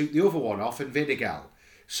creativity, took the other one off, and Vidigal.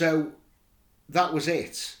 So that was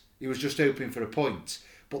it. He was just hoping for a point.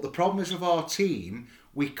 But the problem is with our team,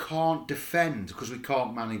 we can't defend because we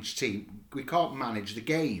can't manage the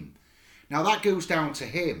game. Now that goes down to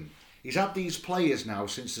him. He's had these players now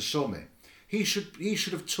since the summer. He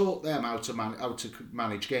should have taught them how to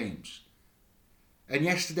manage games. And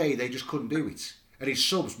yesterday they just couldn't do it. And his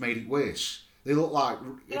subs made it worse. They look like,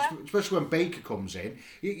 especially when Baker comes in,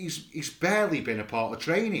 he's barely been a part of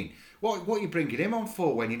training. What are you bringing him on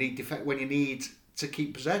for when you need to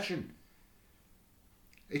keep possession?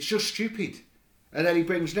 It's just stupid. And then he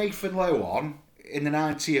brings Nathan Lowe on in the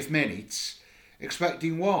 90th minute,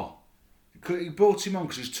 expecting what? He brought him on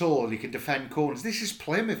because he's tall and he can defend corners. This is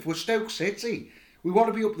Plymouth. We're Stoke City. We want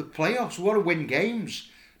to be up the playoffs. We want to win games,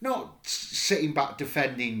 not sitting back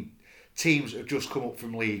defending teams that have just come up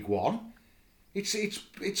from League One. It's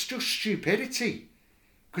just stupidity.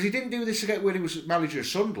 Because he didn't do this again when he was manager of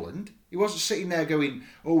Sunderland. He wasn't sitting there going,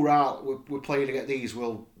 "Oh right, we're playing to get these.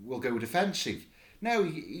 We'll go defensive." No,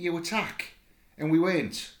 you attack, and we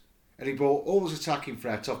weren't. And he brought all his attacking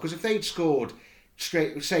threat off. Because if they'd scored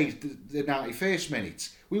straight, say the 91st minute,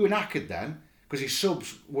 we were knackered then. Because his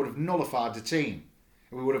subs would have nullified the team,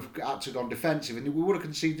 and we would have had to gone defensive, and we would have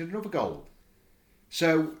conceded another goal.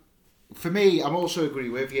 So, for me, I'm also agree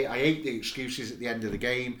with you. I hate the excuses at the end of the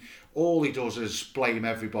game. All he does is blame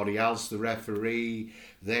everybody else, the referee,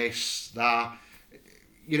 this, that.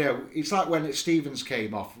 You know, it's like when Stevens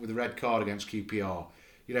came off with a red card against QPR.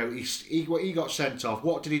 You know, he got sent off.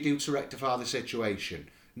 What did he do to rectify the situation?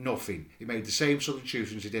 Nothing. He made the same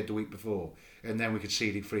substitutions he did the week before, and then we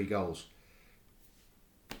conceded 3 goals.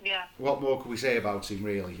 Yeah. What more can we say about him,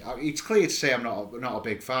 really? It's clear to say I'm not a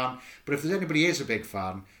big fan, but if there's anybody who is a big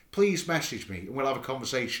fan, please message me and we'll have a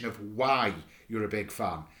conversation of why you're a big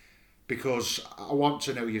fan. Because I want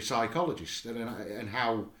to know your psychologist and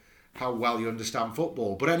how well you understand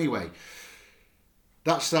football. But anyway,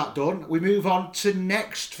 that's that done. We move on to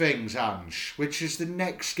next things, Ange, which is the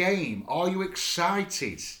next game. Are you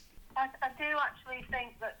excited? I do actually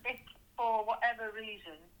think that if, for whatever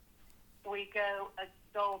reason, we go a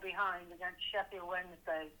goal behind against Sheffield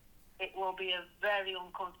Wednesday, it will be a very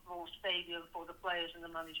uncomfortable stadium for the players and the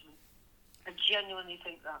management. I genuinely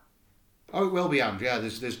think that. Oh, it will be, Ange. Yeah,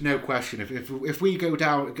 there's no question. If we go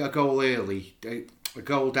down a goal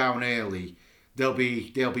down early, they'll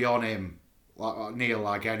be on him, like Neil,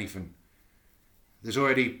 like anything. There's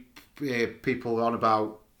already people on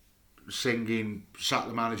about singing "sack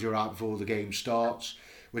the manager" right before the game starts,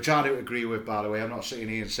 which I don't agree with. By the way, I'm not sitting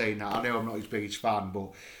here and saying that. I know I'm not his biggest fan,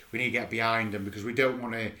 but we need to get behind him because we don't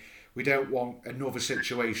want another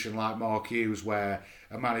situation like Mark Hughes where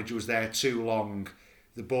a manager was there too long.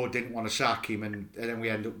 The board didn't want to sack him, and then we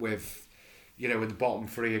end up with, in the bottom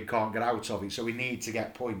 3 and can't get out of it. So we need to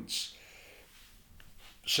get points.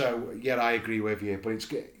 So yeah, I agree with you. But it's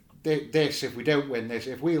this. If we don't win this,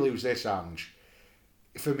 if we lose this, Ange,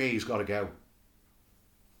 for me, he's got to go.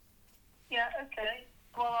 Yeah. Okay.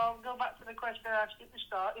 Well, I'll go back to the question I asked at the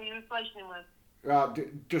start. Who are you replacing him with?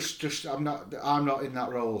 Right, just I'm not in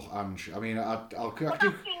that role, Ange. I mean, I'll But that's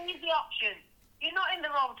giving you the option. You're not in the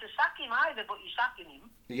role to sack him either, but you're sacking him.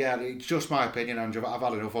 Yeah, it's just my opinion, Ange. I've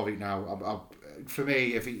had enough of it now. For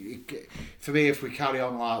me, if we carry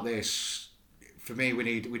on like this, for me, we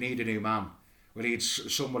need a new man. We need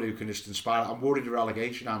somebody who can just inspire. I'm worried of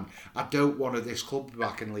relegation, and I don't want this club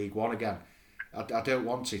back in League One again. I don't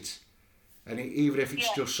want it. And even if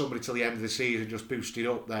it's just somebody till the end of the season, just boost it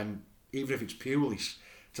up, then even if it's Pulis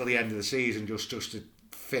till the end of the season, just to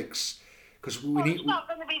fix. Because it's not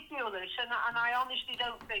going to be Pulis, and I honestly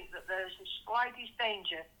don't think that there's the slightest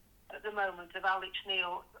danger at the moment of Alex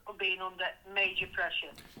Neil being under major pressure.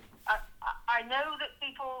 I know that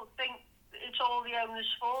people think it's all the owner's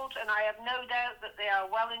fault, and I have no doubt that they are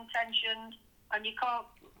well-intentioned, and you can't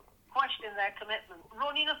question their commitment.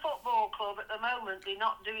 Running a football club at the moment, they're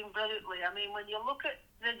not doing brilliantly. I mean, when you look at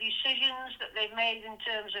the decisions that they've made in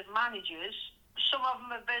terms of managers, some of them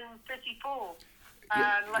have been pretty poor.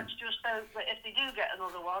 And let's just hope that if they do get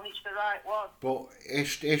another one, it's the right one. But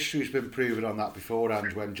history's been proven on that before,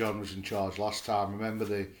 and when John was in charge last time. Remember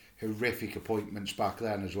the horrific appointments back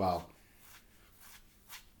then as well.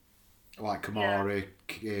 Like Kamari,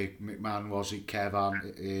 McMahon, was it,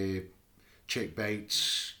 Kevan, Chick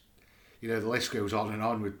Bates. You know, the list goes on and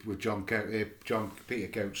on with John Peter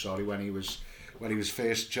Coates. Sorry, when he was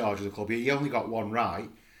first in charge of the club, he only got one right.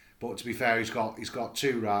 But to be fair, he's got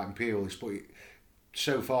two right in Pulis. But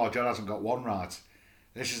so far, John hasn't got one right.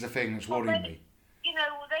 This is the thing that's worrying me. You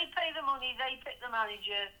know, they pay the money, they pick the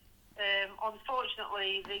manager.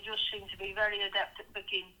 Unfortunately, they just seem to be very adept at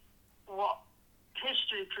picking what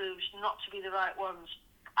history proves not to be the right ones.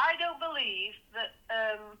 I don't believe that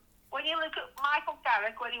when you look at Michael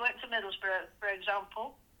Carrick when he went to Middlesbrough, for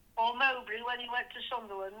example, or Mowbray when he went to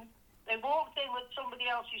Sunderland, they walked in with somebody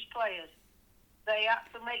else's players. They had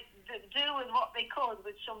to do with what they could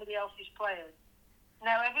with somebody else's players.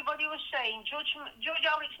 Now, everybody was saying, Judge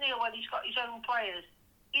Alex Neil when he's got his own players.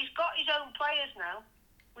 He's got his own players now.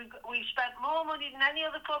 We've spent more money than any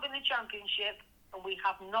other club in the Championship, and we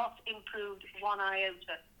have not improved one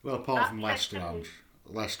iota. Well, apart from Leicester,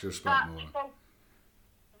 Leicester have spent more.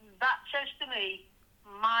 That says to me,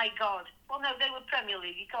 my God. Well, no, they were Premier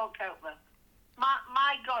League. You can't count them.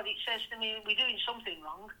 My God, it says to me we're doing something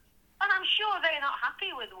wrong. And I'm sure they're not happy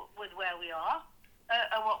with where we are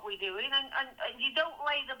and what we're doing. And you don't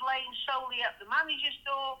lay the blame solely at the manager's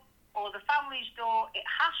door or the family's door. It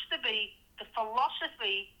has to be the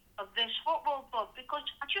philosophy of this football club, because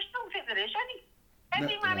I just don't think there is any.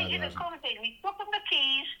 Every manager that comes in, we put them the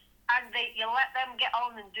keys and you let them get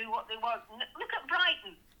on and do what they want. Look at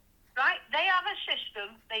Brighton, right? They have a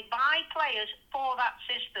system. They buy players for that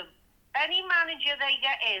system. Any manager they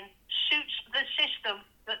get in suits the system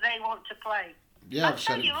that they want to play. Yeah, I've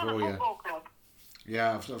said it before.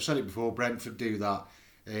 Yeah, I've said it before. Brentford do that.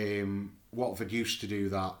 Watford used to do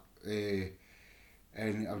that.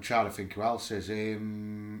 And I'm trying to think who else is.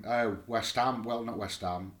 West Ham. Well, not West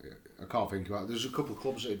Ham. I can't think about it. There's a couple of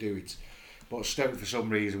clubs that do it. But Stoke, for some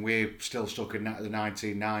reason, we're still stuck in the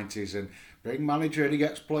 1990s and bring manager and he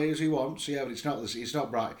gets players he wants. Yeah, but it's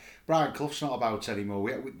not Brian. Brian Clough's not about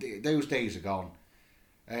anymore. Those days are gone.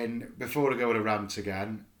 And before I go on a rant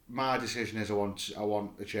again, my decision is I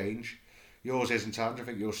want a change. Yours isn't, Andrew. I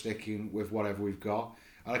think you're sticking with whatever we've got.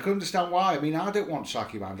 And I can understand why. I mean, I don't want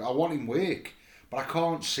Saki Man. I want him work. But I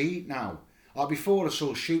can't see it now. Like before I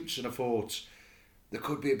saw Shoots and I thought there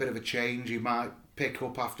could be a bit of a change. He might pick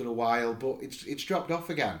up after a while, but it's dropped off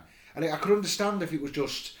again. And I could understand if it was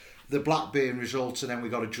just the Blackburn results and then we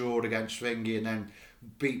got a draw against Ringy and then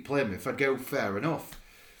beat Plymouth. I'd go fair enough.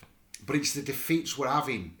 But it's the defeats we're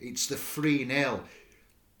having. It's the 3-0.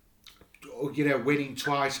 You know, winning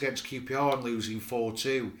twice against QPR and losing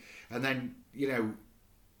 4-2. And then,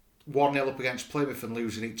 1-0 up against Plymouth and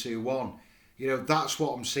losing it 2-1. You know, that's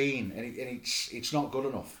what I'm seeing. And it's not good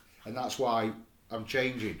enough. And that's why I'm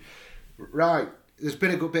changing. Right. There's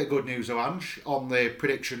been a bit of good news, though, Ange, on the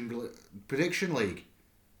prediction league.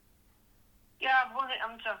 Yeah, I've won it,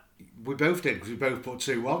 haven't I? We both did, because we both put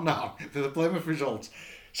 2-1 now for the Plymouth result.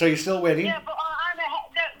 So you're still winning? Yeah, but I'm ahead.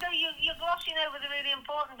 No, you're glossing over the really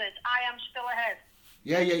important bit. I am still ahead.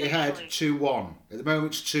 Yeah, you're ahead 2-1. At the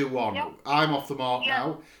moment it's 2-1. Yep. I'm off the mark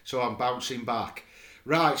now, so I'm bouncing back.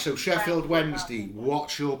 Right, so Sheffield Wednesday,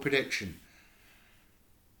 what's your prediction?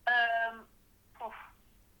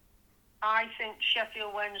 I think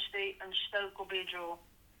Sheffield Wednesday and Stoke will be a draw.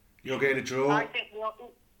 You're getting a draw? I think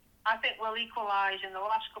we'll equalise in the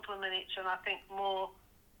last couple of minutes, and I think more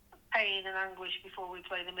pain and anguish before we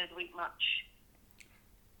play the midweek match.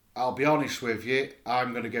 I'll be honest with you,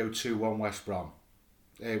 I'm going to go 2-1 West Brom.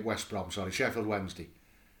 Sheffield Wednesday.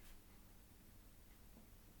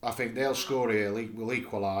 I think they'll score early, we'll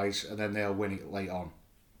equalise, and then they'll win it late on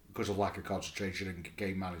because of lack of concentration and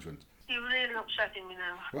game management. You're really upsetting me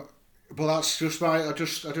now. But that's just I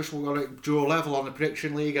just want to draw level on the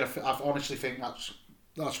prediction league. And I honestly think that's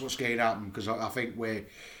what's going to happen, because I think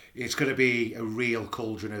it's going to be a real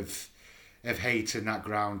cauldron of hate in that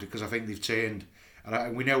ground, because I think they've turned,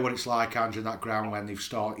 and we know what it's like, Andrew, in that ground when they've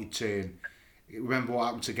started turn. Remember what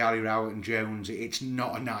happened to Gary Rowett and Jones? It's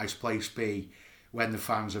not a nice place to be when the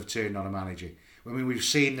fans have turned on a manager. I mean, we've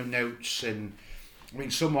seen the notes, and I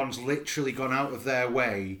mean, someone's literally gone out of their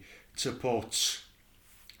way to put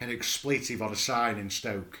an expletive on a sign in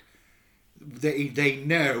Stoke. They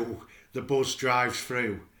know the buzz drives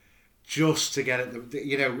through just to get at the.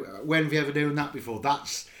 You know, when have you ever known that before?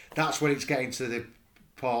 That's when it's getting to the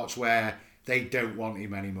parts where they don't want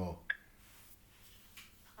him anymore.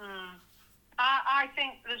 I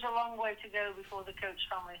think there's a long way to go before the coach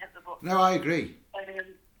family hit the button. No, I agree.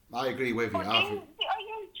 I agree with you. Are you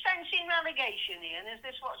sensing relegation, Ian? Is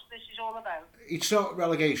this what this is all about? It's not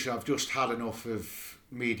relegation. I've just had enough of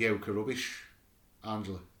mediocre rubbish,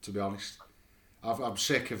 Angela, to be honest. I'm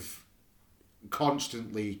sick of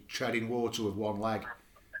constantly treading water with one leg.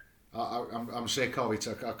 I'm sick of it.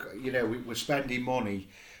 We're spending money,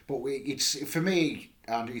 but it's for me,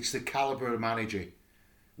 and it's the calibre of manager.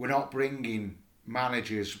 We're not bringing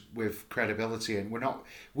managers with credibility in.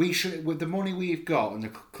 We should, with the money we've got, and the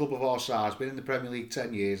club of our size, been in the Premier League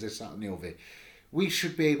 10 years, this, that and the other, we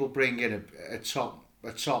should be able to bring in a top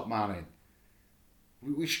man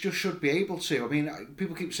in. We just should be able to. I mean,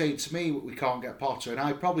 people keep saying to me we can't get Potter, and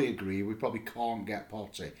I probably agree, we probably can't get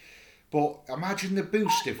Potter. But imagine the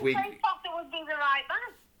boost if we... Potter would be the right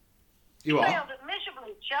man. You are? He failed it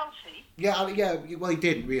miserably at Chelsea. Yeah, well, he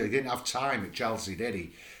didn't have time at Chelsea, did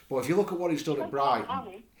he? But if you look at what he's done at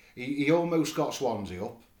Brighton, he almost got Swansea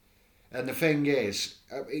up. And the thing is,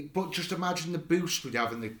 but just imagine the boost we'd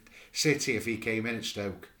have in the City if he came in at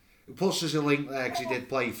Stoke. Plus there's a link there because he did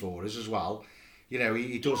play for us as well. You know,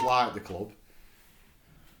 he does like the club.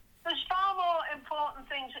 There's far more important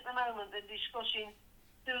things at the moment than discussing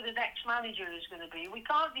who the next manager is going to be. We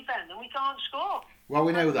can't defend and we can't score. Well,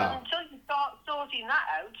 we know that. And until you start sorting that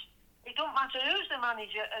out, it don't matter who's the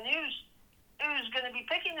manager and who's going to be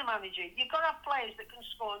picking the manager. You've got to have players that can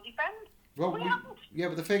score and defend. Well, yeah,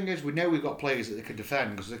 but the thing is, we know we've got players that can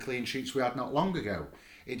defend because of the clean sheets we had not long ago.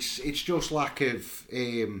 It's just lack of.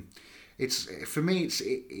 It's for me.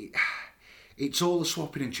 It's all the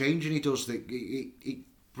swapping and changing he does that it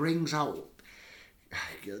brings out.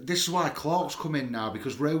 This is why Clark's come in now,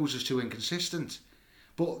 because Rose is too inconsistent.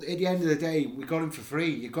 But at the end of the day, we got him for free.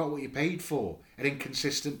 You got what you paid for. An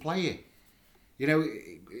inconsistent player. You know,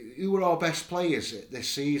 who were our best players this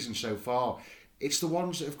season so far? It's the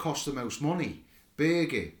ones that have cost the most money.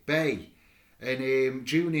 Berger, Bay, and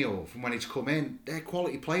Junior from when he's come in. They're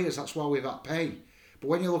quality players. That's why we've had to pay. But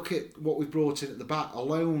when you look at what we've brought in at the back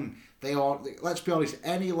alone, they are. Let's be honest.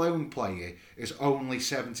 Any loan player is only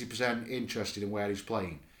 70% interested in where he's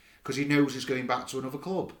playing because he knows he's going back to another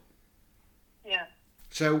club. Yeah.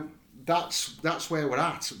 So that's where we're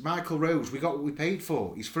at. Michael Rose, we got what we paid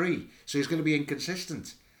for. He's free, so he's going to be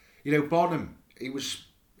inconsistent. You know, Bonham, he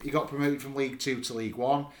got promoted from League 2 to League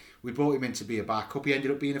 1. We brought him in to be a backup. He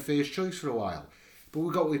ended up being a first choice for a while. But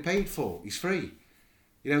we got what we paid for. He's free.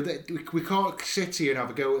 You know, we can't sit here and have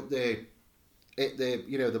a go at the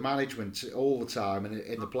the management all the time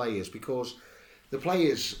and the players, because the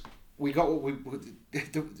players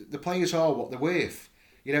the players are what they're worth.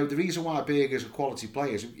 You know, the reason why Berger's a quality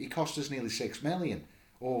player is he cost us nearly 6 million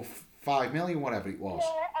or 5 million, whatever it was.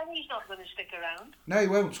 Yeah, and he's not going to stick around. No, he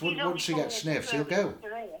won't. Once he gets sniffs, he'll go.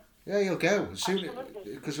 Yeah, he'll go.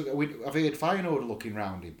 Because I've heard Feyenoord looking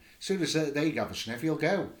round him. As soon as they have a sniff, he'll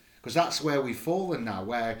go. Because that's where we've fallen now.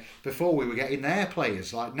 Where before we were getting their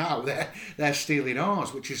players, like now they're stealing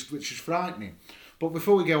ours, which is frightening. But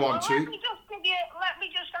before we go on to, let me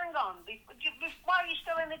just hang on. While you're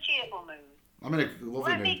still in the cheerful mood, I'm in a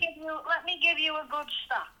lovely mood. Let me give you a good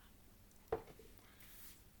stat.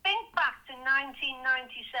 Think back to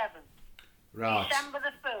 1997. Right. December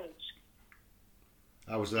the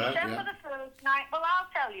 1st. I was there. December the 1st. Well, I'll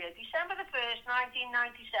tell you. December the 1st,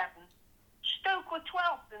 1997. Stoke were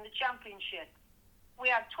 12th in the Championship. We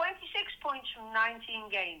had 26 points from 19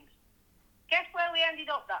 games. Guess where we ended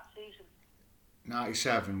up that season?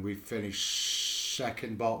 97. We finished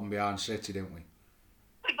second bottom behind City, didn't we?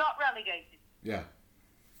 We got relegated. Yeah.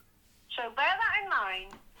 So bear that in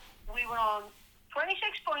mind. We were on 26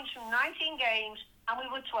 points from 19 games and we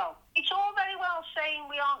were 12th. It's all very well saying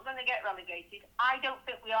we aren't going to get relegated. I don't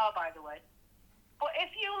think we are, by the way. But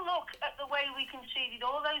if you look at the way we conceded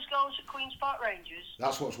all those goals at Queen's Park Rangers,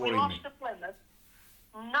 that's what's worrying me. We lost me. to Plymouth,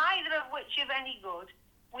 neither of which are any good.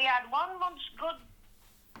 We had 1 month's good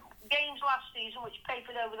games last season, which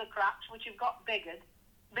papered over the cracks, which have got bigger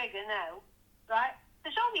now, right?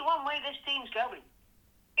 There's only one way this team's going.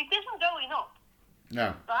 It isn't going up.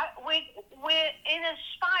 No. Right? We're in a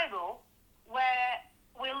spiral where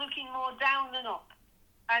we're looking more down than up.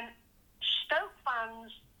 And Stoke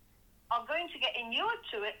fans are going to get inured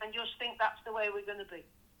to it and just think that's the way we're going to be.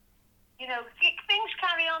 You know, things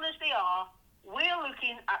carry on as they are. We're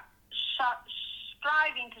looking at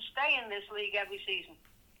striving to stay in this league every season.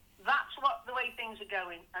 That's what the way things are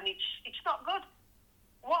going, and it's not good.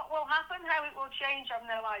 What will happen, how it will change, I've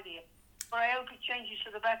no idea. But I hope it changes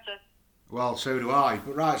for the better. Well, so do I.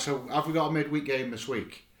 But right, so have we got a midweek game this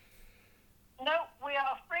week? No, we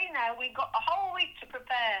are free now. We've got a whole week to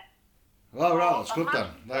prepare. Well, right, that's good then.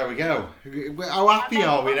 There we go. How happy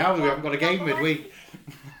are we now that we haven't got a game midweek?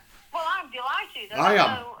 Well, I'm delighted. I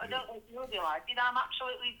am. I don't know if you're delighted. I'm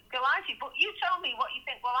absolutely delighted. But you tell me what you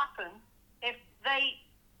think will happen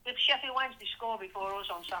if Sheffield Wednesday score before us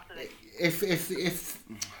on Saturday. If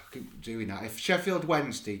I keep doing that. If Sheffield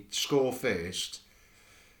Wednesday score first,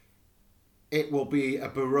 it will be a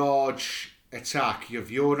barrage attack.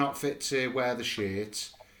 You're not fit to wear the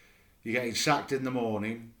shirt. You're getting sacked in the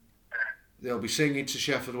morning. They'll be singing to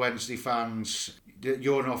Sheffield Wednesday fans,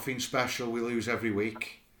 "You're nothing special. We lose every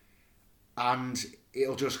week," and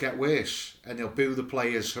it'll just get worse. And they'll boo the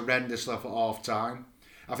players horrendously at half time.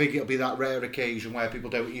 I think it'll be that rare occasion where people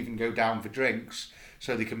don't even go down for drinks,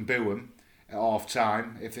 so they can boo them at half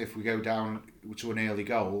time if we go down to an early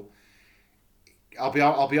goal. I'll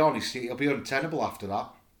be honest, it'll be untenable after that.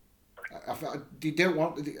 You don't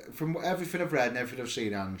want, from everything I've read and everything I've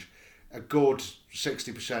seen, Ange, a good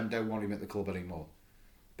 60% don't want him at the club anymore.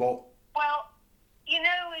 But well, you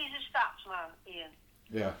know he's a stats man, Ian.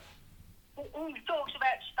 Yeah. He talks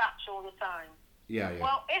about stats all the time. Yeah.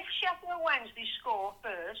 Well, if Sheffield Wednesday score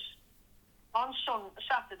first on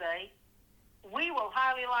Saturday, we will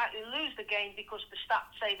highly likely lose the game because the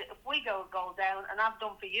stats say that if we go a goal down, and I've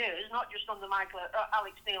done for years, not just under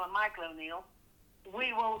Alex Neil and Michael O'Neill,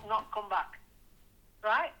 we will not come back.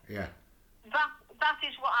 Right? Yeah. That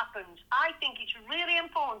is what happens. I think it's really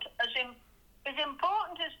important, as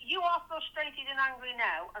important as you are frustrated and angry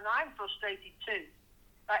now, and I'm frustrated too.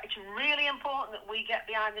 Right? It's really important that we get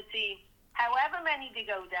behind the team. However many they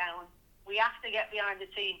go down, we have to get behind the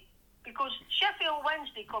team. Because Sheffield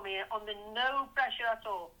Wednesday come here under no pressure at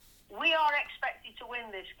all. We are expected to win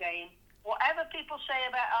this game. Whatever people say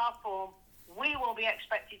about our form, we will be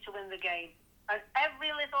expected to win the game. And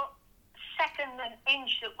every little second and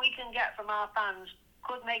inch that we can get from our fans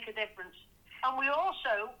could make a difference. And we're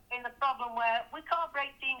also in the problem where we can't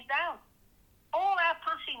break teams down. All our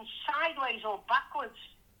passing sideways or backwards,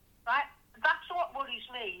 right? That's what worries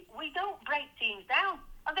me. We don't break teams down.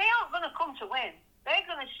 And they aren't going to come to win. They're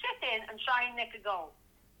going to sit in and try and nick a goal.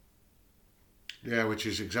 Yeah, which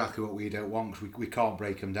is exactly what we don't want, because we can't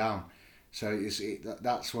break them down. So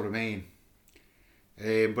that's what I mean.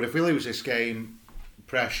 But if we lose this game,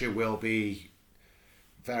 pressure will be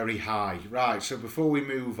very high. Right, so before we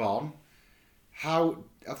move on, how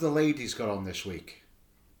have the ladies got on this week?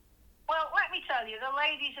 Well, let me tell you, the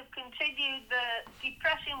ladies have continued the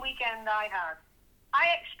depressing weekend I had. I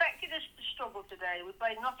expected us to struggle today. We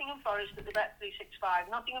played Nottingham Forest at the Bet365.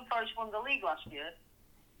 Nottingham Forest won the league last year.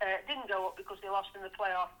 Didn't go up because they lost in the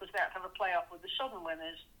playoff, because they had to have a playoff with the Southern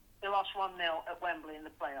winners. They lost 1-0 at Wembley in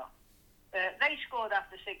the playoff. They scored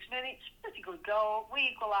after 6 minutes. Pretty good goal.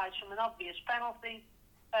 We equalised from an obvious penalty.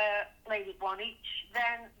 Made it one each.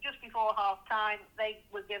 Then, just before half-time, they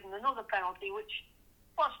were given another penalty, which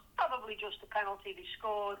was probably just a penalty. They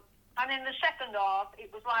scored. And in the second half, it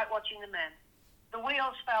was like watching the men. The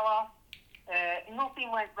wheels fell off,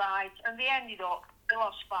 nothing went right, and they ended up, they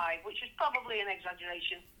lost 5, which is probably an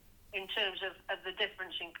exaggeration in terms of the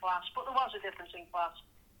difference in class, but there was a difference in class,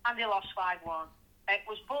 and they lost 5-1. It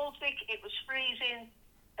was Baltic, it was freezing.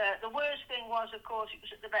 The worst thing was, of course, it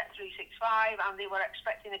was at the Bet365, and they were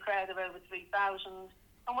expecting a crowd of over 3,000,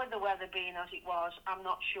 and with the weather being as it was, I'm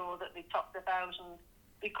not sure that they topped 1,000,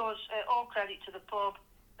 because all credit to the club,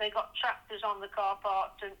 they got tractors on the car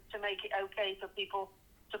park to make it okay for people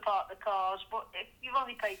to park the cars. But if you've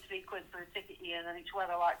only paid £3 for a ticket, Ian, and it's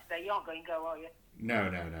weather like today, you aren't going to go, are you? No.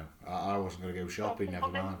 I wasn't going to go shopping, never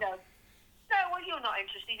mind. No, well, you're not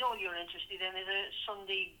interested. All you're interested in is a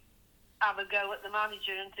Sunday have a go at the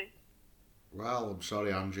manager, isn't it? Well, I'm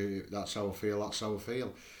sorry, Andrew. That's how I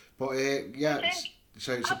feel. But, yeah.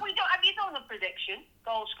 So have you done a prediction? prediction,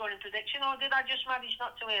 goal scoring prediction, or did I just manage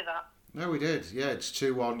not to hear that? No, we did. Yeah, it's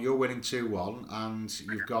 2-1. You're winning 2-1, and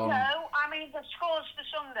you've gone. No, I mean the scores for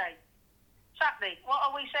Sunday. Saturday. What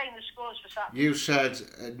are we saying the scores for Saturday? You said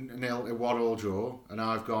a 1-1 draw, and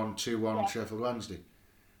I've gone 2-1 Sheffield Wednesday.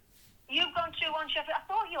 You've gone 2-1 Sheffield. I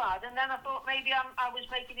thought you had, and then I thought maybe I was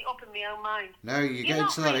making it up in my own mind. No, you're getting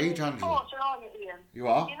to that age, Angela. Are you, Ian? You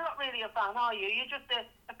are? You're not really a fan, are you? You're just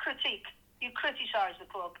a critique. You criticise the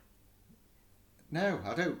club. No,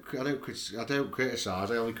 I don't criticise. I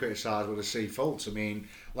only criticise when I see faults. I mean,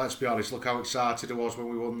 let's be honest. Look how excited I was when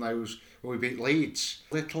we won those. When we beat Leeds.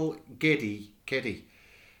 Little giddy kiddie.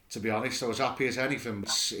 To be honest, I was happy as anything.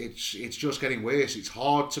 It's just getting worse. It's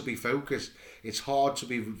hard to be focused. It's hard to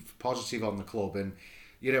be positive on the club, and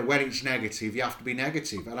you know when it's negative, you have to be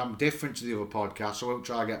negative. And I'm different to the other podcasts. So I won't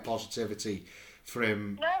try to get positivity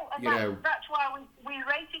from. No, that's why we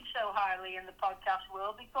rated so highly in the podcast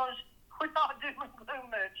world, because we're not doom and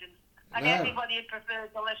gloom merchants. And everybody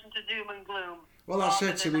prefers to listen to doom and gloom. Well, that's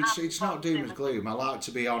it. It's not doom and gloom. I like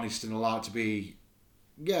to be honest, and I like to be,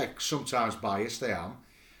 sometimes biased. I am,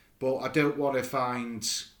 but I don't want to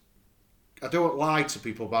lie to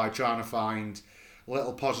people by trying to find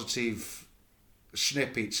little positive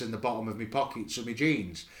snippets in the bottom of my pockets of my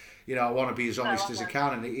jeans. You know, I want to be as honest as I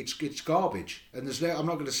can, and it's garbage. And I'm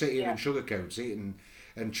not going to sit here and sugarcoat it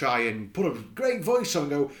and try and put a great voice on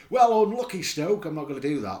and go, well, unlucky Stoke. I'm not going to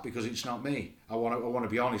do that because it's not me. I want to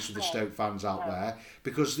be honest with the Stoke fans out there,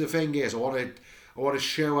 because the thing is, I want to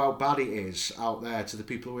show how bad it is out there to the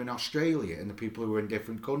people who are in Australia and the people who are in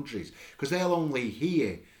different countries, because they'll only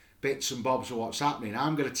hear bits and bobs of what's happening.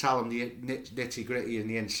 I'm going to tell them the nitty gritty and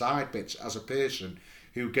the inside bits as a person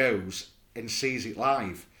who goes and sees it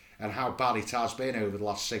live and how bad it has been over the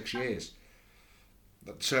last 6 years.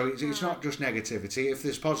 So it's not just negativity. If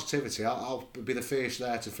there's positivity, I'll be the first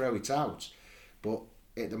there to throw it out. But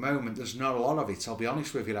at the moment, there's not a lot of it, I'll be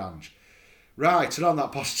honest with you, Ange. Right, and on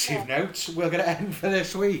that positive note, we're going to end for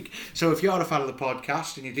this week. So if you're a fan of the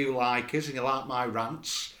podcast and you do like us and you like my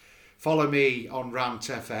rants, follow me on Rant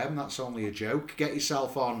FM. That's only a joke. Get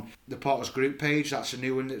yourself on the Potters group page. That's a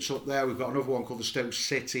new one that's up there. We've got another one called the Stoke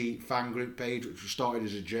City fan group page, which started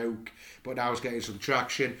as a joke, but now it's getting some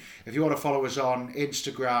traction. If you want to follow us on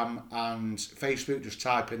Instagram and Facebook, just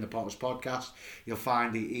type in the Potters podcast. You'll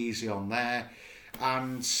find it easy on there.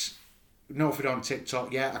 And nothing on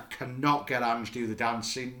TikTok yet. I cannot get Ange to do the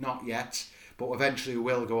dancing, not yet, but eventually we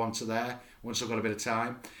will go onto there once I've got a bit of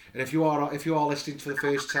time. And if you are listening for the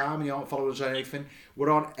first time and you aren't following us or anything, we're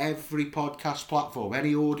on every podcast platform.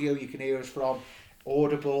 Any audio you can hear us from,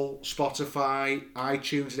 Audible, Spotify,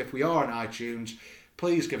 iTunes. And if we are on iTunes,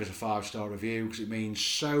 please give us a 5-star review, because it means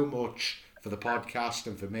so much for the podcast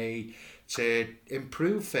and for me to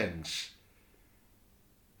improve things.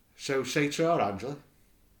 So say ta-ra, Angela.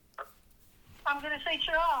 I'm going to say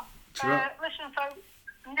ta-ra. Listen, folks,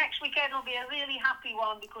 next weekend will be a really happy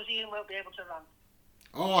one because Ian won't be able to run.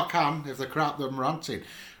 Oh, I can, if they're crap, them ranting.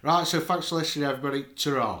 Right, so thanks for listening, everybody.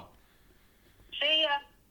 Ta-ra.